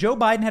 saying Joe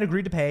Biden had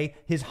agreed to pay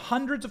his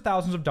hundreds of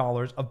thousands of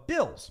dollars of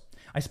bills.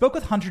 I spoke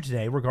with Hunter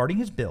today regarding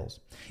his bills.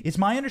 It's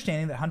my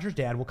understanding that Hunter's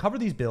dad will cover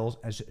these bills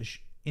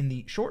in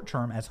the short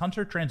term as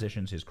Hunter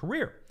transitions his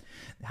career.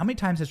 How many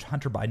times has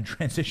Hunter Biden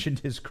transitioned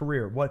his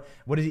career? What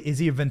is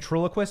he a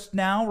ventriloquist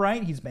now,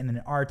 right? He's been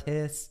an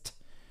artist.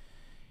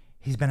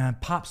 He's been a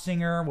pop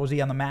singer. Was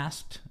he on The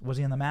Masked? Was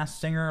he on The Masked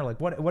Singer? Like,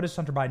 what is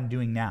Hunter Biden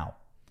doing now?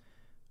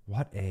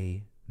 What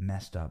a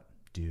messed up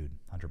dude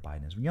Hunter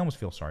Biden is. You almost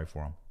feel sorry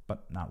for him,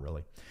 but not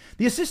really.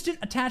 The assistant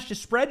attached a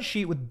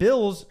spreadsheet with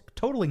bills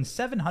totaling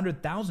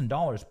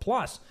 $700,000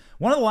 plus.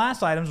 One of the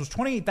last items was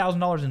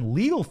 $28,000 in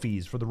legal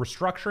fees for the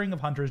restructuring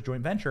of Hunter's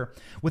joint venture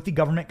with the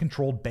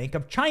government-controlled Bank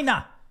of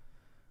China.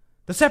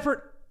 The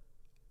separate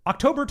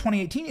October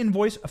 2018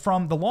 invoice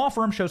from the law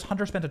firm shows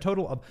Hunter spent a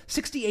total of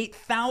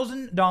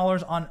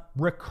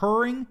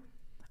 $68,000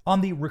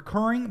 on the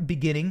recurring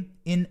beginning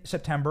in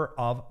September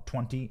of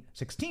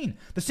 2016.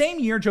 The same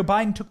year Joe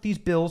Biden took these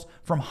bills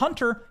from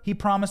Hunter, he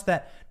promised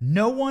that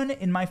no one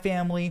in my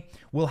family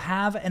will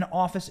have an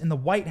office in the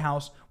White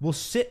House, will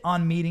sit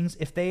on meetings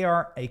if they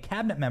are a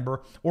cabinet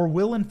member, or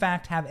will in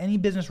fact have any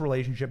business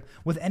relationship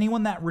with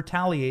anyone that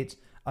relates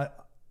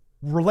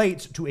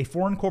to a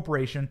foreign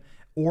corporation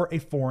or a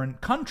foreign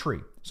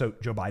country. So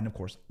Joe Biden, of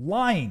course,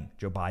 lying.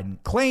 Joe Biden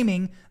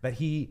claiming that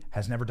he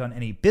has never done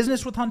any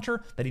business with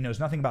Hunter, that he knows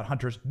nothing about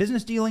Hunter's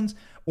business dealings,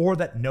 or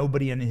that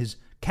nobody in his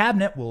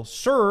cabinet will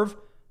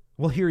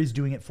hear he's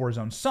doing it for his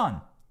own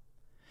son.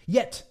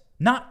 Yet,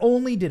 not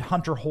only did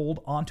Hunter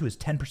hold on to his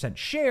 10%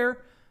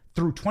 share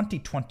through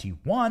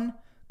 2021,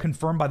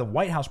 confirmed by the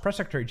White House press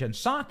secretary Jen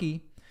Psaki,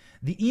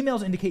 the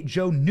emails indicate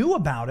Joe knew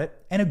about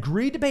it and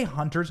agreed to pay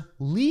Hunter's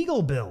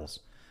legal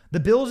bills. The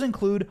bills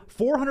include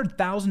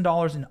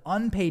 $400,000 in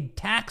unpaid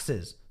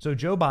taxes. So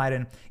Joe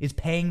Biden is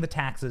paying the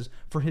taxes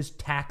for his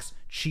tax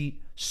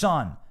cheat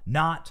son.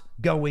 Not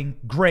going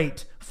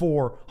great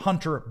for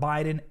Hunter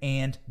Biden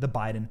and the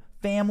Biden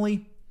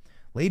family.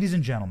 Ladies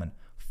and gentlemen,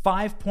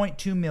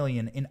 $5.2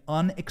 million in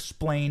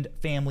unexplained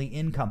family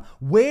income.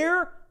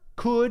 Where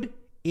could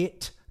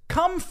it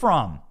come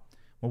from?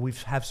 Well, we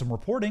have some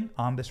reporting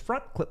on this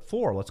front. Clip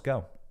 4. Let's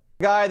go.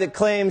 Guy that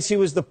claims he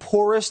was the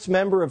poorest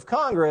member of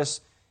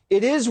Congress.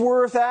 It is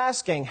worth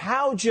asking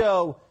how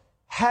Joe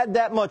had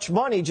that much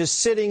money just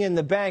sitting in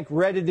the bank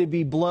ready to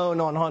be blown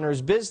on Hunter's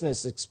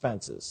business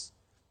expenses.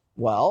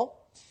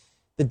 Well,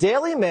 the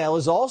Daily Mail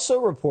is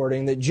also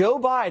reporting that Joe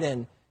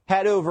Biden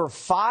had over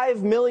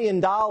 $5 million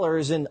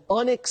in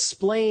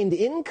unexplained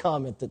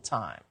income at the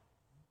time.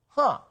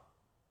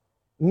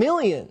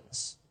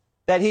 Millions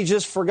that he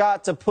just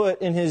forgot to put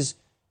in his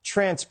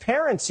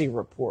transparency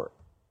report.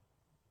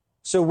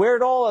 So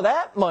where'd all of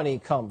that money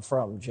come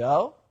from,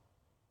 Joe?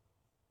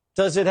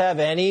 Does it have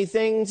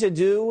anything to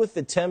do with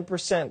the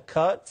 10%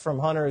 cut from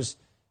Hunter's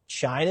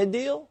China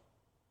deal?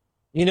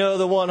 You know,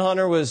 the one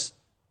Hunter was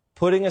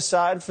putting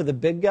aside for the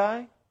big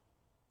guy?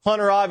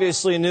 Hunter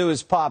obviously knew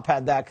his pop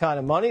had that kind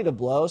of money to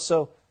blow,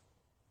 so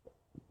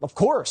of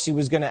course he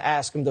was going to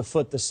ask him to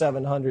foot the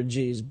 700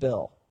 G's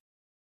bill.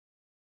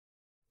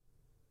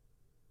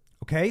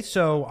 Okay,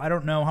 so I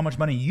don't know how much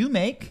money you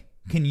make.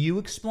 Can you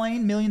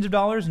explain millions of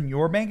dollars in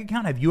your bank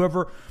account? Have you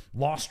ever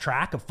lost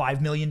track of $5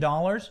 million?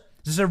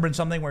 Has this ever been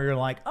something where you're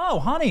like, oh,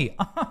 honey,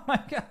 oh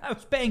my God, I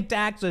was paying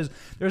taxes.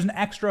 There's an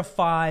extra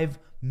 $5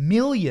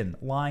 million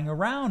lying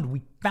around.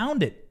 We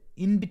found it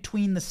in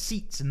between the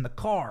seats in the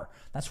car.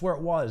 That's where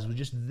it was. It was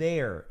just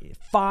there.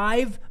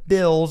 5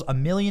 bills, $1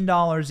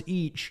 million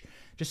each,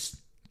 just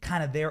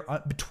kind of there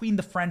between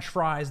the French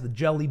fries, the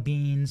jelly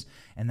beans,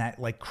 and that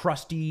like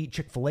crusty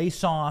Chick-fil-A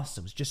sauce.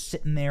 It was just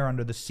sitting there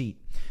under the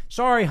seat.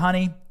 Sorry,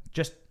 honey,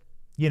 just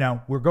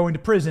we're going to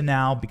prison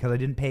now because I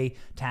didn't pay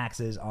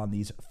taxes on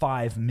these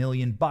 $5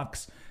 million.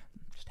 Just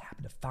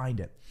happened to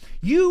find it.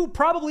 You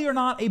probably are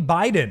not a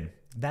Biden.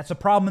 That's a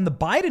problem in the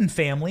Biden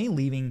family,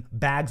 leaving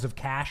bags of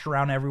cash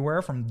around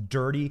everywhere from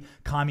dirty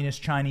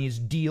communist Chinese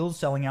deals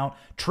selling out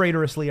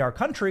traitorously our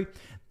country.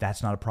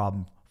 That's not a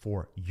problem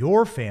for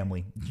your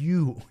family.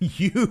 You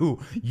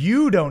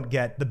don't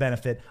get the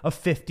benefit of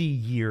 50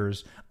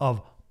 years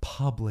of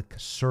public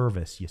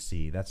service, you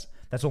see. That's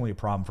only a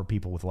problem for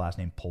people with the last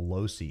name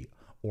Pelosi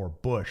or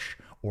Bush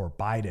or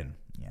Biden.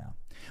 Yeah.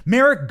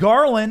 Merrick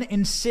Garland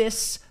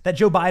insists that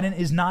Joe Biden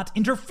is not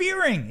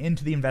interfering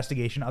into the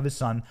investigation of his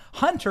son,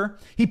 Hunter.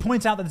 He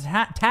points out that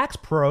the tax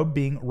probe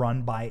being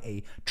run by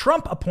a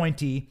Trump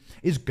appointee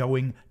is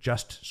going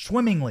just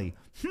swimmingly.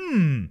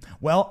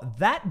 Well,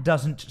 that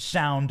doesn't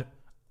sound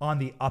on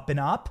the up and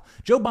up.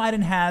 Joe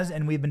Biden has,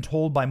 and we've been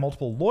told by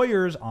multiple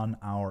lawyers on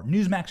our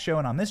Newsmax show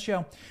and on this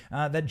show,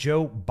 that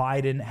Joe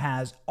Biden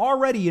has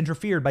already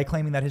interfered by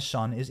claiming that his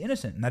son is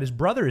innocent and that his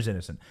brother is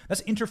innocent. That's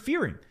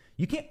interfering.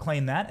 You can't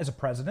claim that as a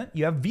president.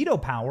 You have veto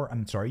power.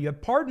 You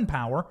have pardon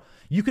power.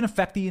 You can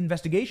affect the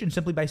investigation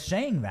simply by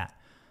saying that.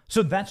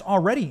 So that's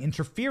already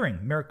interfering.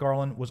 Merrick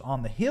Garland was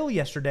on the Hill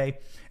yesterday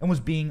and was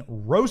being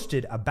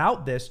roasted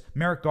about this.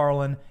 Merrick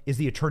Garland is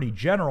the Attorney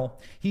General.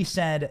 He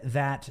said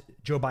that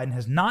Joe Biden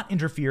has not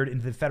interfered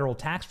into the federal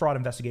tax fraud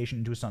investigation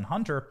into his son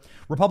Hunter.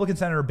 Republican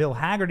Senator Bill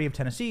Hagerty of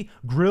Tennessee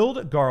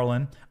grilled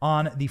Garland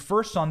on the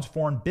first son's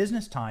foreign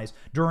business ties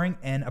during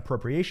an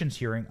appropriations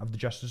hearing of the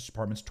Justice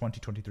Department's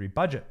 2023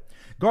 budget.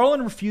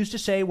 Garland refused to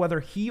say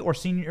whether he or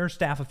senior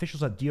staff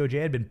officials at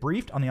DOJ had been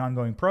briefed on the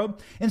ongoing probe,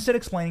 instead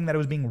explaining that it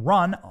was being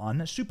run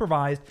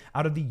unsupervised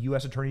out of the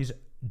U.S. Attorney's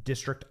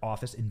District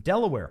Office in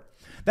Delaware.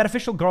 That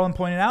official, Garland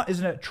pointed out, is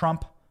an appointee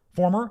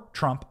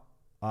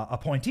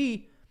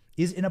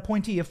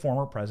of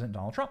former President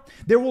Donald Trump.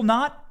 There will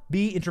not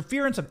be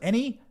interference of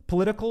any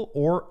political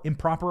or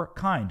improper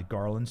kind,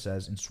 Garland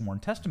says in sworn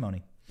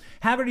testimony.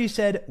 Hagerty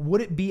said,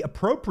 would it be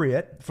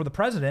appropriate for the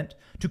president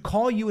to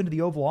call you into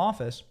the Oval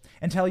Office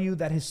and tell you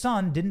that his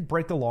son didn't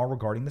break the law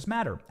regarding this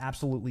matter?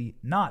 Absolutely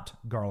not,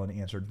 Garland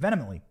answered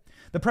vehemently.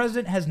 The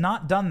president has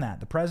not done that.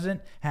 The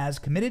president has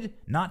committed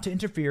not to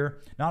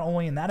interfere, not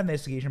only in that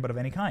investigation, but of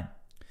any kind.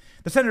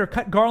 The senator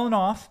cut Garland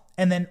off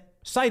and then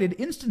cited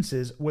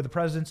instances where the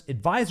president's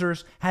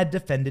advisors had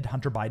defended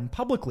Hunter Biden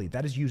publicly.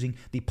 That is, using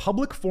the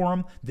public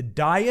forum, the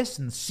dais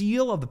and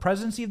seal of the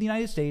presidency of the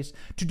United States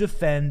to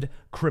defend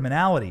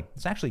criminality.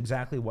 It's actually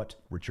exactly what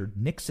Richard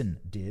Nixon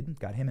did,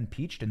 got him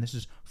impeached, and this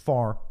is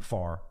far,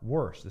 far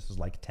worse. This is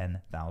like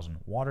 10,000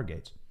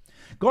 Watergates.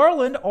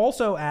 Garland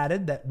also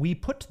added that we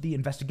put the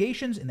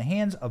investigations in the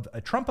hands of a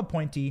Trump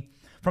appointee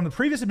from the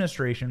previous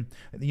administration,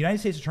 the United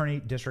States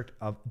Attorney District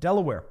of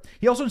Delaware.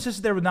 He also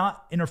insisted there would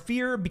not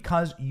interfere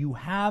because you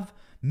have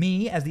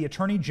me as the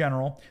Attorney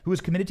General who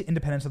is committed to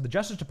independence of the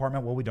Justice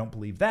Department. Well, we don't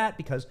believe that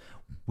because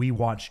we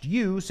watched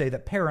you say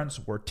that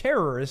parents were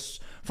terrorists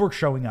for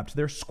showing up to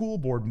their school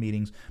board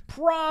meetings,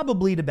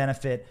 probably to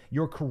benefit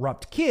your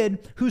corrupt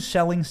kid who's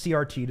selling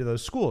CRT to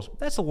those schools.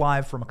 That's a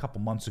lie from a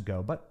couple months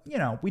ago, but,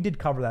 we did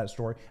cover that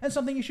story, and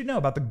something you should know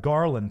about the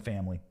Garland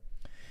family.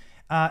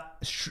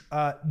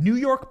 New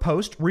York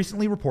Post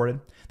recently reported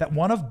that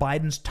one of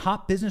Biden's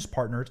top business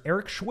partners,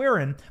 Eric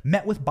Schwerin,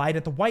 met with Biden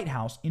at the White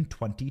House in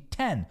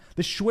 2010.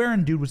 The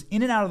Schwerin dude was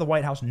in and out of the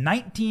White House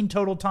 19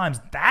 total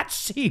times. That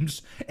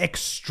seems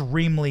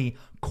extremely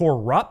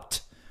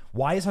corrupt.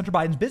 Why is Hunter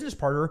Biden's business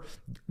partner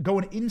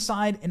going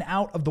inside and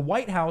out of the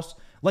White House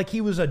like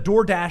he was a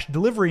DoorDash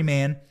delivery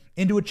man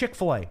into a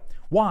Chick-fil-A?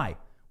 Why?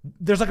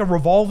 There's like a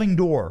revolving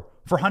door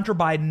for Hunter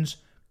Biden's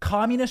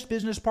communist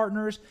business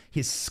partners,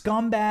 his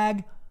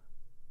scumbag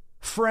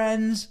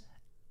friends,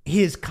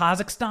 his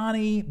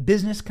Kazakhstani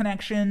business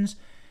connections,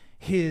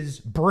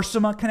 his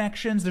Burisma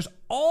connections. There's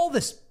all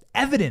this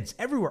evidence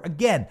everywhere.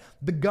 Again,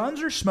 the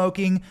guns are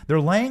smoking. They're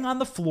laying on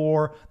the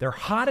floor. They're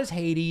hot as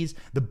Hades.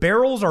 The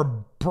barrels are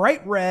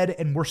bright red,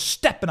 and we're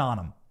stepping on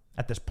them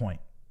at this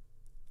point.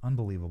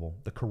 Unbelievable,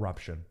 the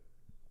corruption.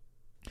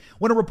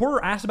 When a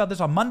reporter asked about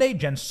this on Monday,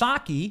 Jen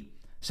Psaki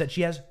said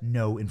she has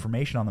no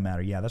information on the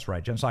matter. Yeah, that's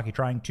right. Jen Psaki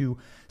trying to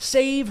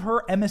save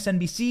her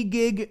MSNBC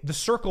gig, The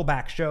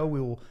Circleback Show.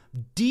 We will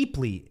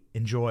deeply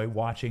enjoy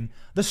watching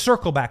The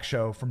Circleback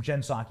Show from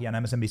Jen Psaki on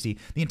MSNBC.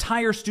 The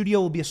entire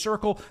studio will be a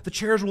circle. The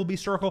chairs will be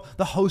circle.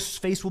 The host's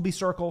face will be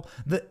circle.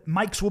 The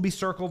mics will be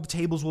circle. The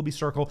tables will be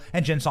circle.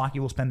 And Jen Psaki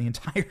will spend the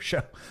entire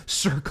show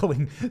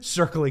circling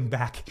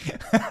back.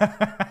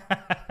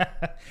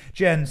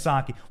 Jen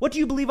Psaki. What do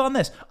you believe on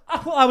this?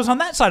 Well, I was on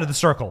that side of the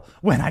circle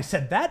when I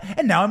said that,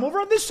 and now I'm over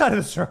on this side of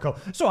the circle.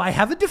 So I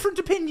have a different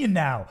opinion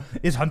now.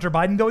 Is Hunter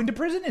Biden going to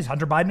prison? Is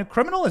Hunter Biden a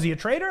criminal? Is he a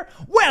traitor?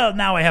 Well,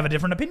 now I have a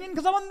different opinion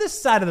because I'm on this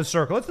side of the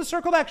circle. It's the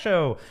Circleback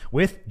Show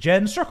with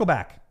Jen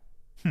Circleback.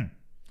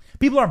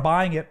 People aren't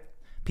buying it.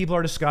 People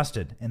are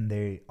disgusted, and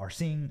they are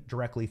seeing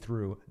directly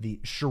through the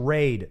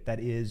charade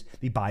that is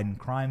the Biden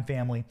crime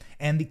family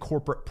and the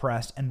corporate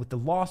press. And with the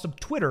loss of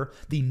Twitter,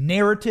 the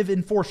narrative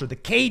enforcer, the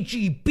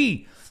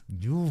KGB,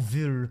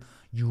 you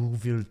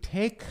will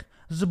take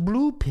the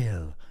blue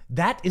pill.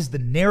 That is the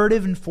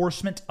narrative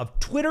enforcement of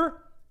Twitter,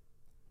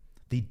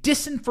 the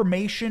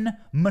disinformation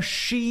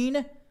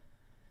machine,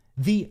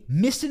 the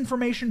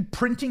misinformation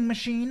printing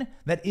machine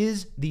that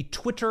is the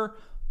Twitter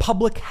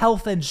public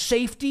health and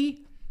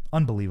safety.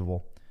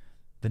 Unbelievable.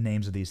 The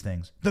names of these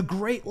things. The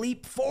Great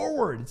Leap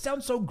Forward. It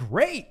sounds so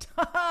great.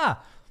 Yeah,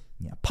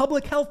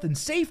 public health and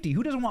safety.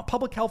 Who doesn't want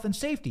public health and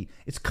safety?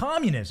 It's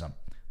communism.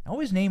 I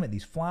always name it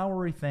these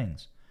flowery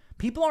things.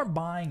 People aren't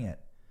buying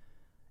it.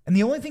 And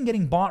the only thing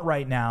getting bought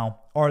right now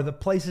are the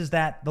places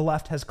that the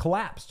left has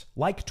collapsed,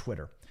 like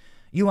Twitter.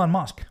 Elon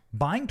Musk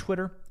buying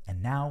Twitter,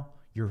 and now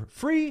you're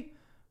free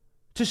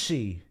to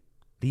see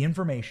the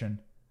information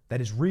that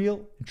is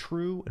real and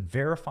true and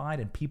verified,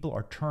 and people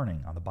are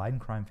turning on the Biden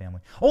crime family.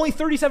 Only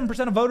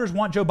 37% of voters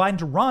want Joe Biden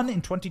to run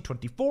in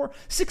 2024.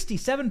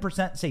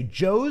 67% say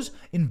Joe's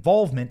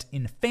involvement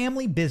in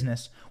family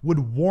business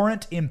would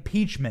warrant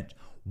impeachment.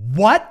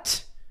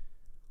 What?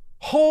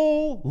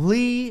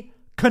 Holy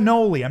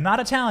cannoli. I'm not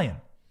Italian,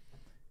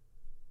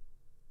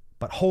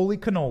 but holy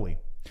cannoli.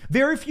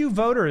 Very few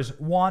voters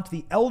want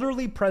the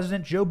elderly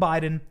President Joe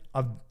Biden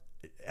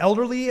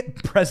elderly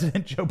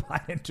President Joe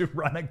Biden to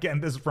run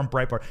again. This is from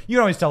Breitbart. You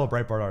can always tell a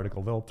Breitbart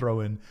article. They'll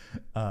throw in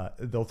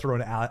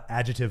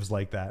adjectives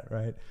like that,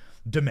 right?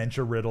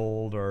 Dementia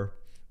riddled or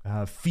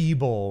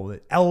feeble.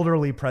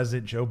 Elderly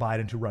President Joe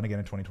Biden to run again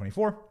in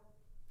 2024.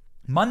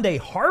 Monday,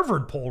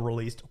 Harvard poll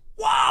released.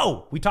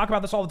 Whoa! We talk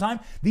about this all the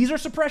time. These are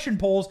suppression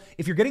polls.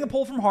 If you're getting a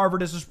poll from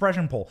Harvard, it's a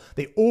suppression poll.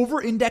 They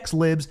over-index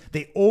libs.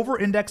 They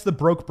over-index the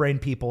broke-brain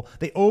people.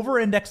 They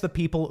over-index the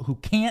people who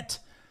can't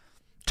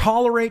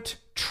tolerate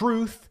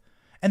truth,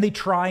 and they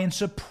try and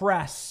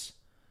suppress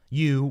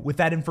you with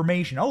that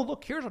information. Oh,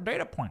 look, here's a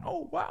data point.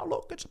 Oh, wow,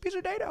 look, it's a piece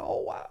of data.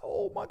 Oh, wow,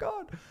 oh, my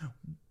God.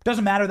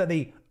 Doesn't matter that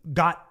they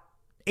got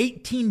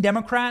 18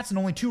 Democrats and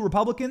only 2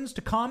 Republicans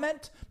to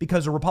comment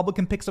because a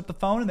Republican picks up the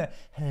phone and they're,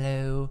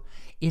 hello,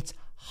 it's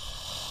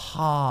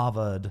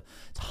Harvard.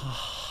 It's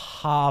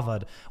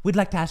Harvard. We'd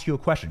like to ask you a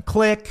question.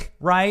 Click,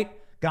 right?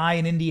 Guy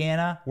in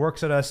Indiana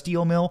works at a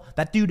steel mill.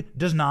 That dude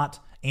does not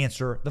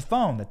answer the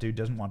phone. That dude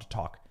doesn't want to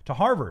talk to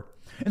Harvard.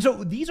 And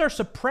so these are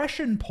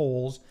suppression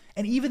polls,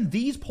 and even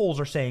these polls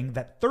are saying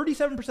that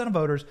 37% of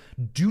voters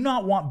do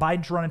not want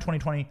Biden to run in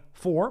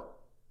 2024.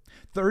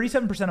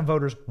 37% of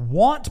voters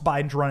want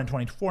Biden to run in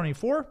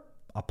 2024.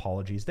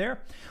 Apologies there.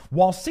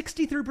 While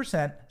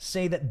 63%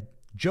 say that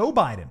Joe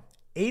Biden,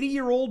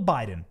 80-year-old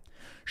Biden,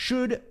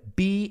 should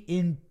be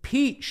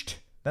impeached.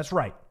 That's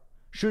right.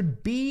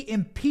 Should be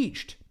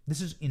impeached. This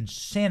is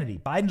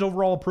insanity. Biden's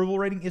overall approval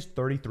rating is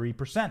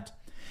 33%.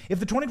 If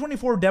the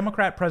 2024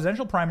 Democrat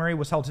presidential primary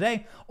was held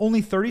today,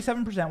 only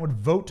 37% would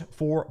vote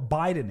for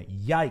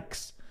Biden.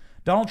 Yikes.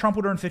 Donald Trump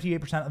would earn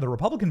 58% of the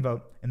Republican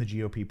vote in the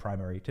GOP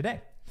primary today.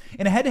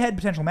 In a head-to-head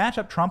potential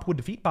matchup, Trump would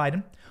defeat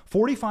Biden.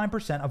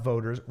 45% of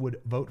voters would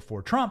vote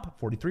for Trump.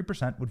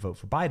 43% would vote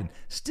for Biden.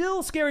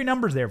 Still scary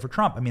numbers there for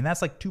Trump. I mean,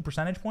 that's like 2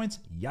 percentage points.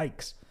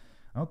 Yikes.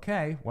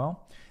 Okay,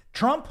 well,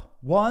 Trump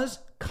was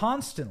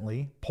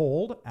constantly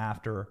polled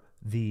after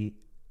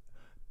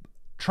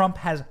Trump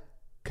has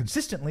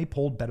consistently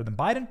polled better than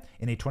Biden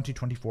in a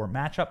 2024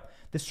 matchup,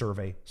 this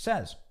survey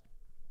says.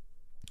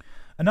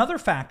 Another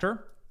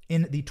factor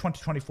in the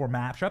 2024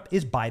 matchup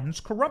is Biden's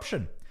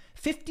corruption.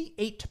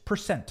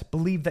 58%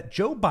 believe that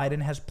Joe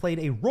Biden has played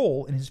a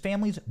role in his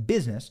family's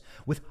business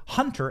with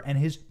Hunter and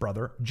his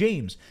brother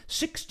James.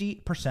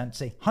 60%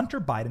 say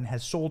Hunter Biden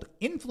has sold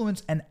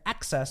influence and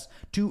access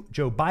to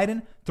Joe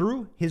Biden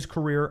through his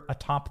career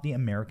atop the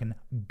American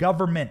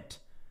government.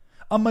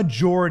 A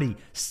majority,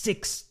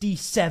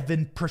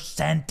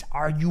 67%,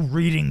 are you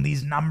reading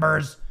these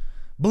numbers?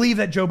 Believe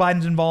that Joe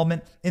Biden's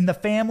involvement in the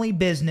family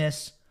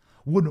business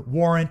would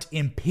warrant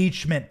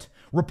impeachment.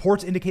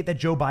 Reports indicate that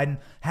Joe Biden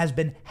has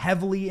been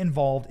heavily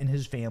involved in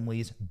his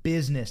family's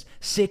business.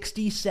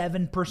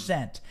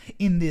 67%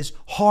 in this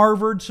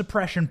Harvard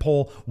suppression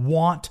poll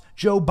want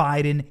Joe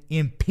Biden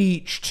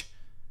impeached.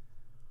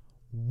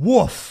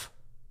 Woof.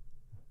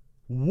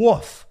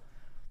 Woof.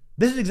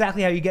 This is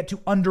exactly how you get to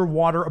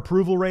underwater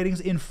approval ratings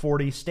in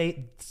 40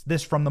 states.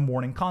 This from the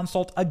Morning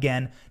Consult.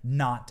 Again,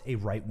 not a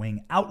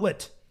right-wing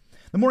outlet.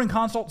 The Morning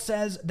Consult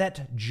says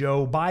that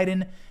Joe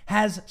Biden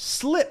has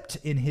slipped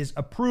in his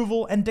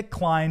approval and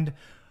declined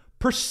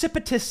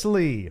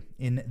precipitously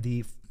in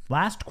the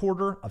last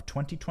quarter of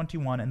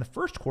 2021 and the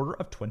first quarter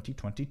of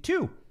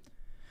 2022.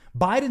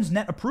 Biden's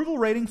net approval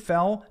rating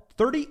fell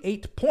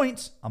 38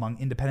 points among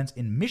independents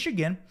in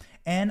Michigan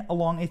and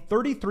along a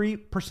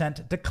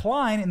 33%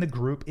 decline in the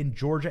group in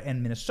Georgia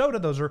and Minnesota.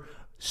 Those are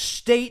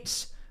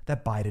states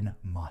that Biden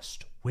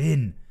must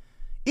win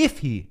if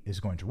he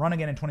is going to run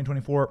again in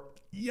 2024.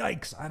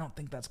 Yikes, I don't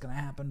think that's going to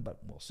happen, but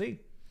we'll see.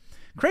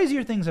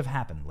 Crazier things have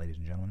happened, ladies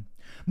and gentlemen.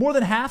 More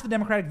than half the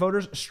Democratic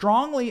voters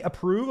strongly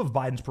approve of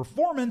Biden's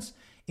performance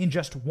in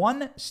just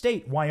one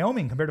state,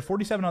 Wyoming, compared to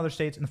 47 other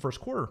states in the first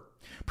quarter.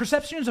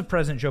 Perceptions of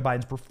President Joe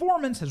Biden's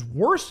performance has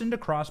worsened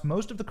across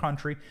most of the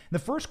country in the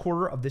first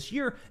quarter of this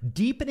year,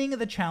 deepening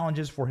the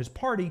challenges for his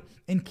party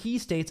in key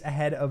states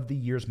ahead of the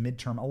year's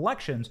midterm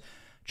elections.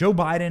 Joe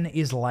Biden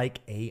is like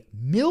a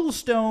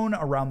millstone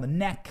around the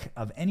neck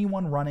of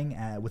anyone running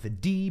with a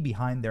D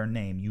behind their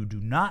name. You do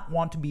not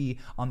want to be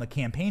on the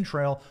campaign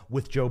trail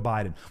with Joe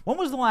Biden. When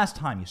was the last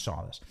time you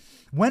saw this?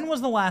 When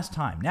was the last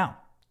time? Now,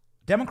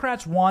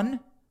 Democrats won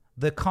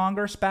the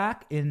Congress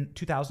back in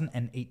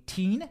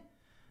 2018.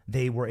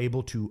 They were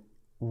able to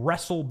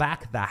wrestle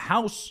back the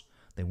House.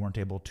 They weren't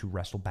able to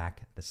wrestle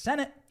back the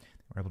Senate.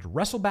 They were able to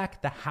wrestle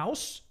back the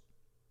House.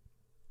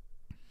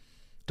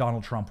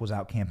 Donald Trump was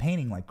out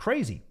campaigning like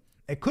crazy.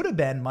 It could have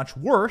been much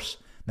worse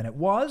than it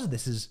was.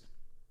 This is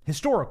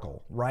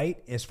historical,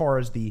 right? As far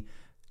as the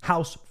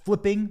House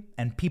flipping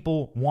and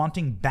people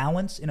wanting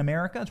balance in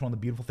America. It's one of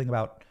the beautiful things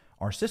about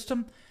our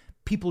system.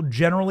 People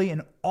generally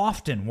and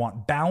often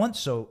want balance.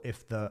 So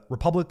if the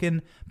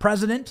Republican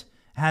president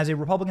has a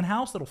Republican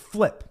House, that'll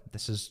flip.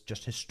 This is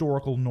just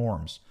historical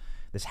norms.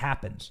 This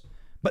happens.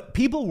 But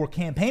people were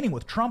campaigning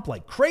with Trump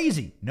like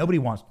crazy. Nobody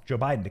wants Joe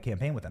Biden to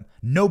campaign with him.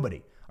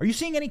 Nobody. Are you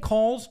seeing any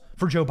calls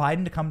for Joe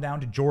Biden to come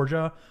down to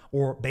Georgia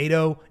or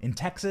Beto in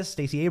Texas,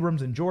 Stacey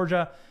Abrams in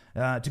Georgia,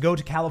 to go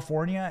to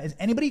California? Is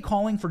anybody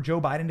calling for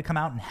Joe Biden to come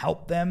out and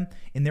help them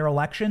in their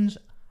elections?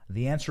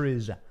 The answer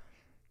is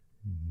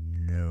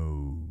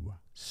no.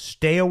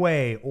 Stay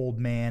away, old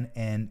man,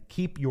 and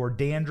keep your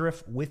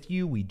dandruff with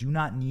you. We do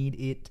not need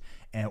it,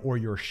 or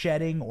your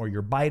shedding, or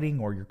your biting,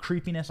 or your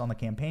creepiness on the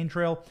campaign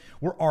trail.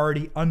 We're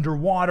already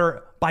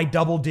underwater by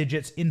double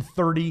digits in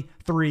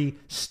 33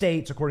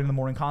 states, according to the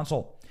Morning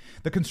Consult.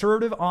 The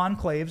conservative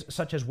enclaves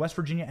such as West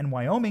Virginia and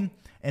Wyoming,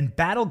 and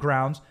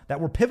battlegrounds that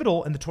were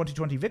pivotal in the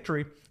 2020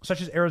 victory, such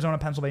as Arizona,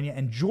 Pennsylvania,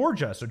 and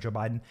Georgia, so Joe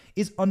Biden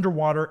is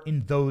underwater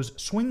in those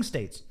swing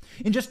states.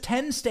 In just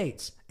 10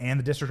 states and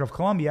the District of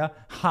Columbia,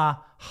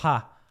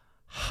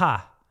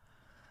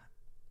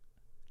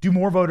 do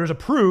more voters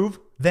approve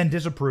than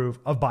disapprove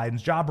of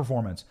Biden's job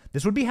performance.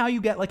 This would be how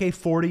you get like a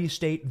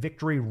 40-state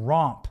victory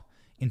romp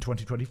in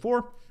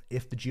 2024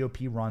 if the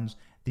GOP runs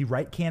the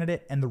right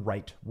candidate and the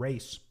right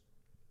race.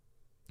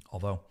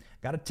 Although,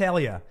 got to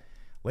tell you,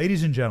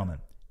 ladies and gentlemen,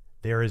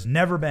 there has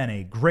never been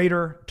a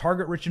greater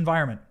target-rich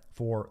environment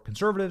for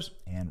conservatives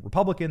and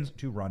Republicans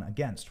to run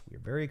against. We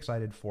are very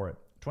excited for it.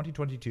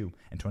 2022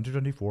 and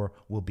 2024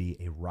 will be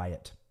a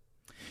riot.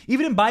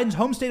 Even in Biden's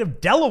home state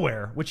of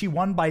Delaware, which he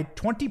won by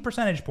 20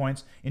 percentage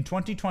points in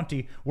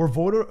 2020, where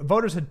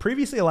voters had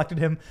previously elected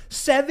him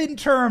 7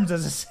 terms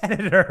as a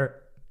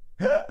senator,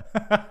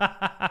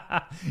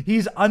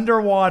 he's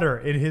underwater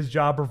in his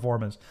job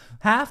performance.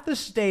 Half the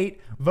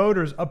state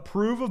voters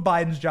approve of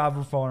Biden's job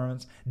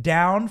performance,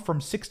 down from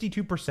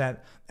 62%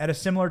 at a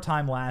similar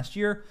time last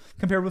year,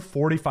 compared with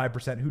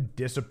 45% who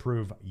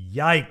disapprove.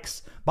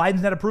 Yikes.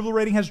 Biden's net approval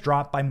rating has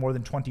dropped by more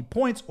than 20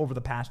 points over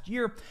the past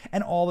year,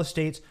 and all the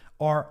states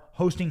are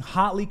hosting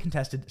hotly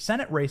contested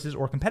Senate races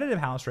or competitive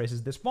House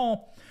races this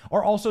fall,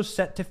 are also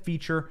set to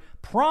feature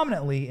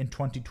prominently in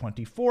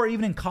 2024,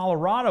 even in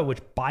Colorado, which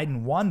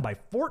Biden won by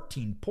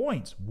 14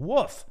 points.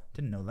 Woof.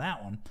 Didn't know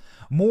that one.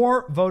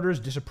 More voters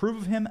disapprove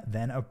of him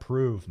than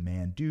approve.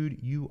 Man, dude,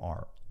 you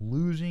are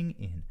losing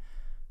in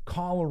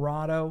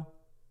Colorado,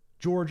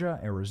 Georgia,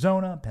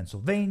 Arizona,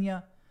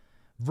 Pennsylvania,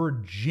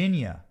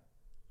 Virginia.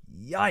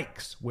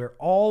 Yikes, where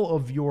all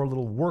of your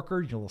little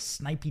workers, your little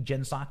snipey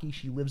Jen Psaki,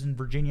 she lives in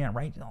Virginia,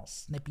 right? Oh,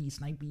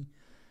 snipey.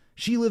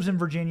 She lives in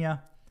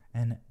Virginia,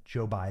 and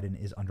Joe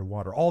Biden is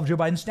underwater. All of Joe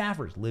Biden's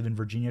staffers live in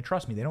Virginia.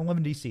 Trust me, they don't live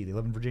in D.C., they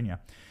live in Virginia.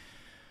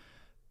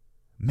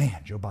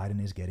 Man, Joe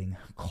Biden is getting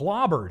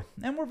clobbered,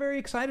 and we're very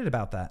excited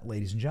about that,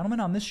 ladies and gentlemen,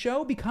 on this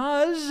show,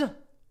 because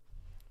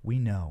we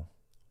know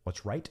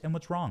what's right and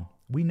what's wrong.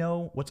 We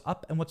know what's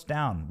up and what's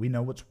down. We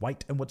know what's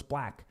white and what's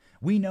black.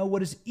 We know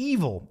what is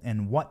evil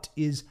and what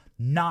is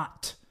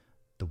not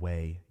the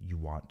way you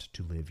want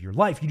to live your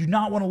life. You do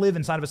not want to live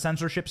inside of a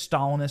censorship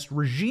Stalinist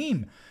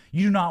regime.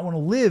 You do not want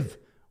to live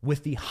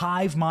with the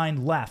hive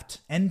mind left,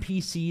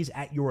 NPCs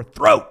at your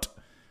throat.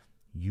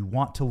 You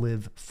want to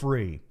live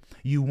free.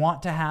 You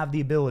want to have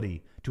the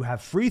ability to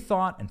have free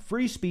thought and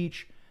free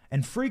speech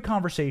and free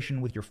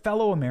conversation with your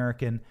fellow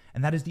American,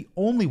 and that is the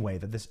only way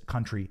that this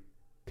country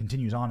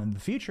continues on in the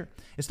future.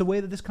 It's the way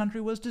that this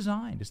country was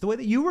designed. It's the way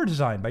that you were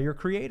designed by your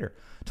creator,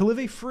 to live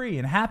a free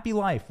and happy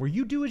life where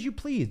you do as you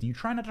please and you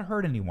try not to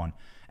hurt anyone.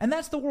 And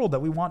that's the world that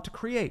we want to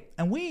create.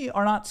 And we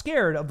are not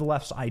scared of the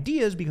left's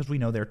ideas because we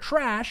know they're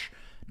trash,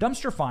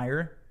 dumpster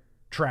fire,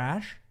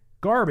 trash,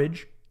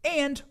 garbage,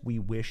 and we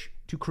wish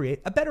to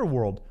create a better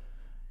world.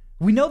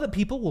 We know that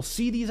people will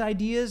see these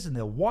ideas and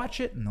they'll watch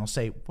it and they'll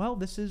say, well,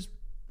 this is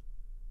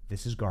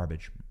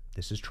garbage.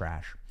 This is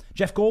trash.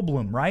 Jeff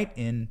Goldblum, right,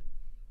 in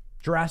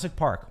Jurassic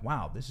Park.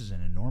 Wow, this is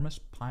an enormous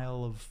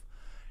pile of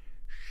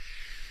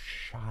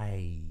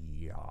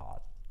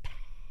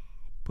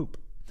poop.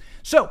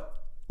 So,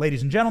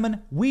 ladies and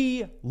gentlemen,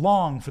 we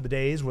long for the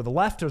days where the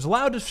left is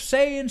allowed to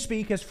say and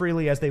speak as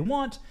freely as they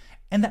want,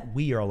 and that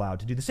we are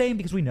allowed to do the same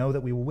because we know that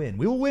we will win.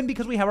 We will win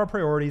because we have our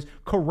priorities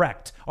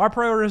correct. Our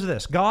priorities are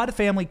this: God,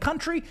 family,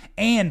 country,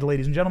 and,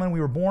 ladies and gentlemen, we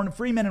were born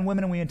free men and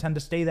women, and we intend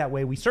to stay that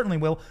way. We certainly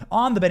will.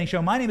 On The Benny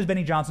Show, my name is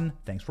Benny Johnson.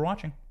 Thanks for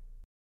watching.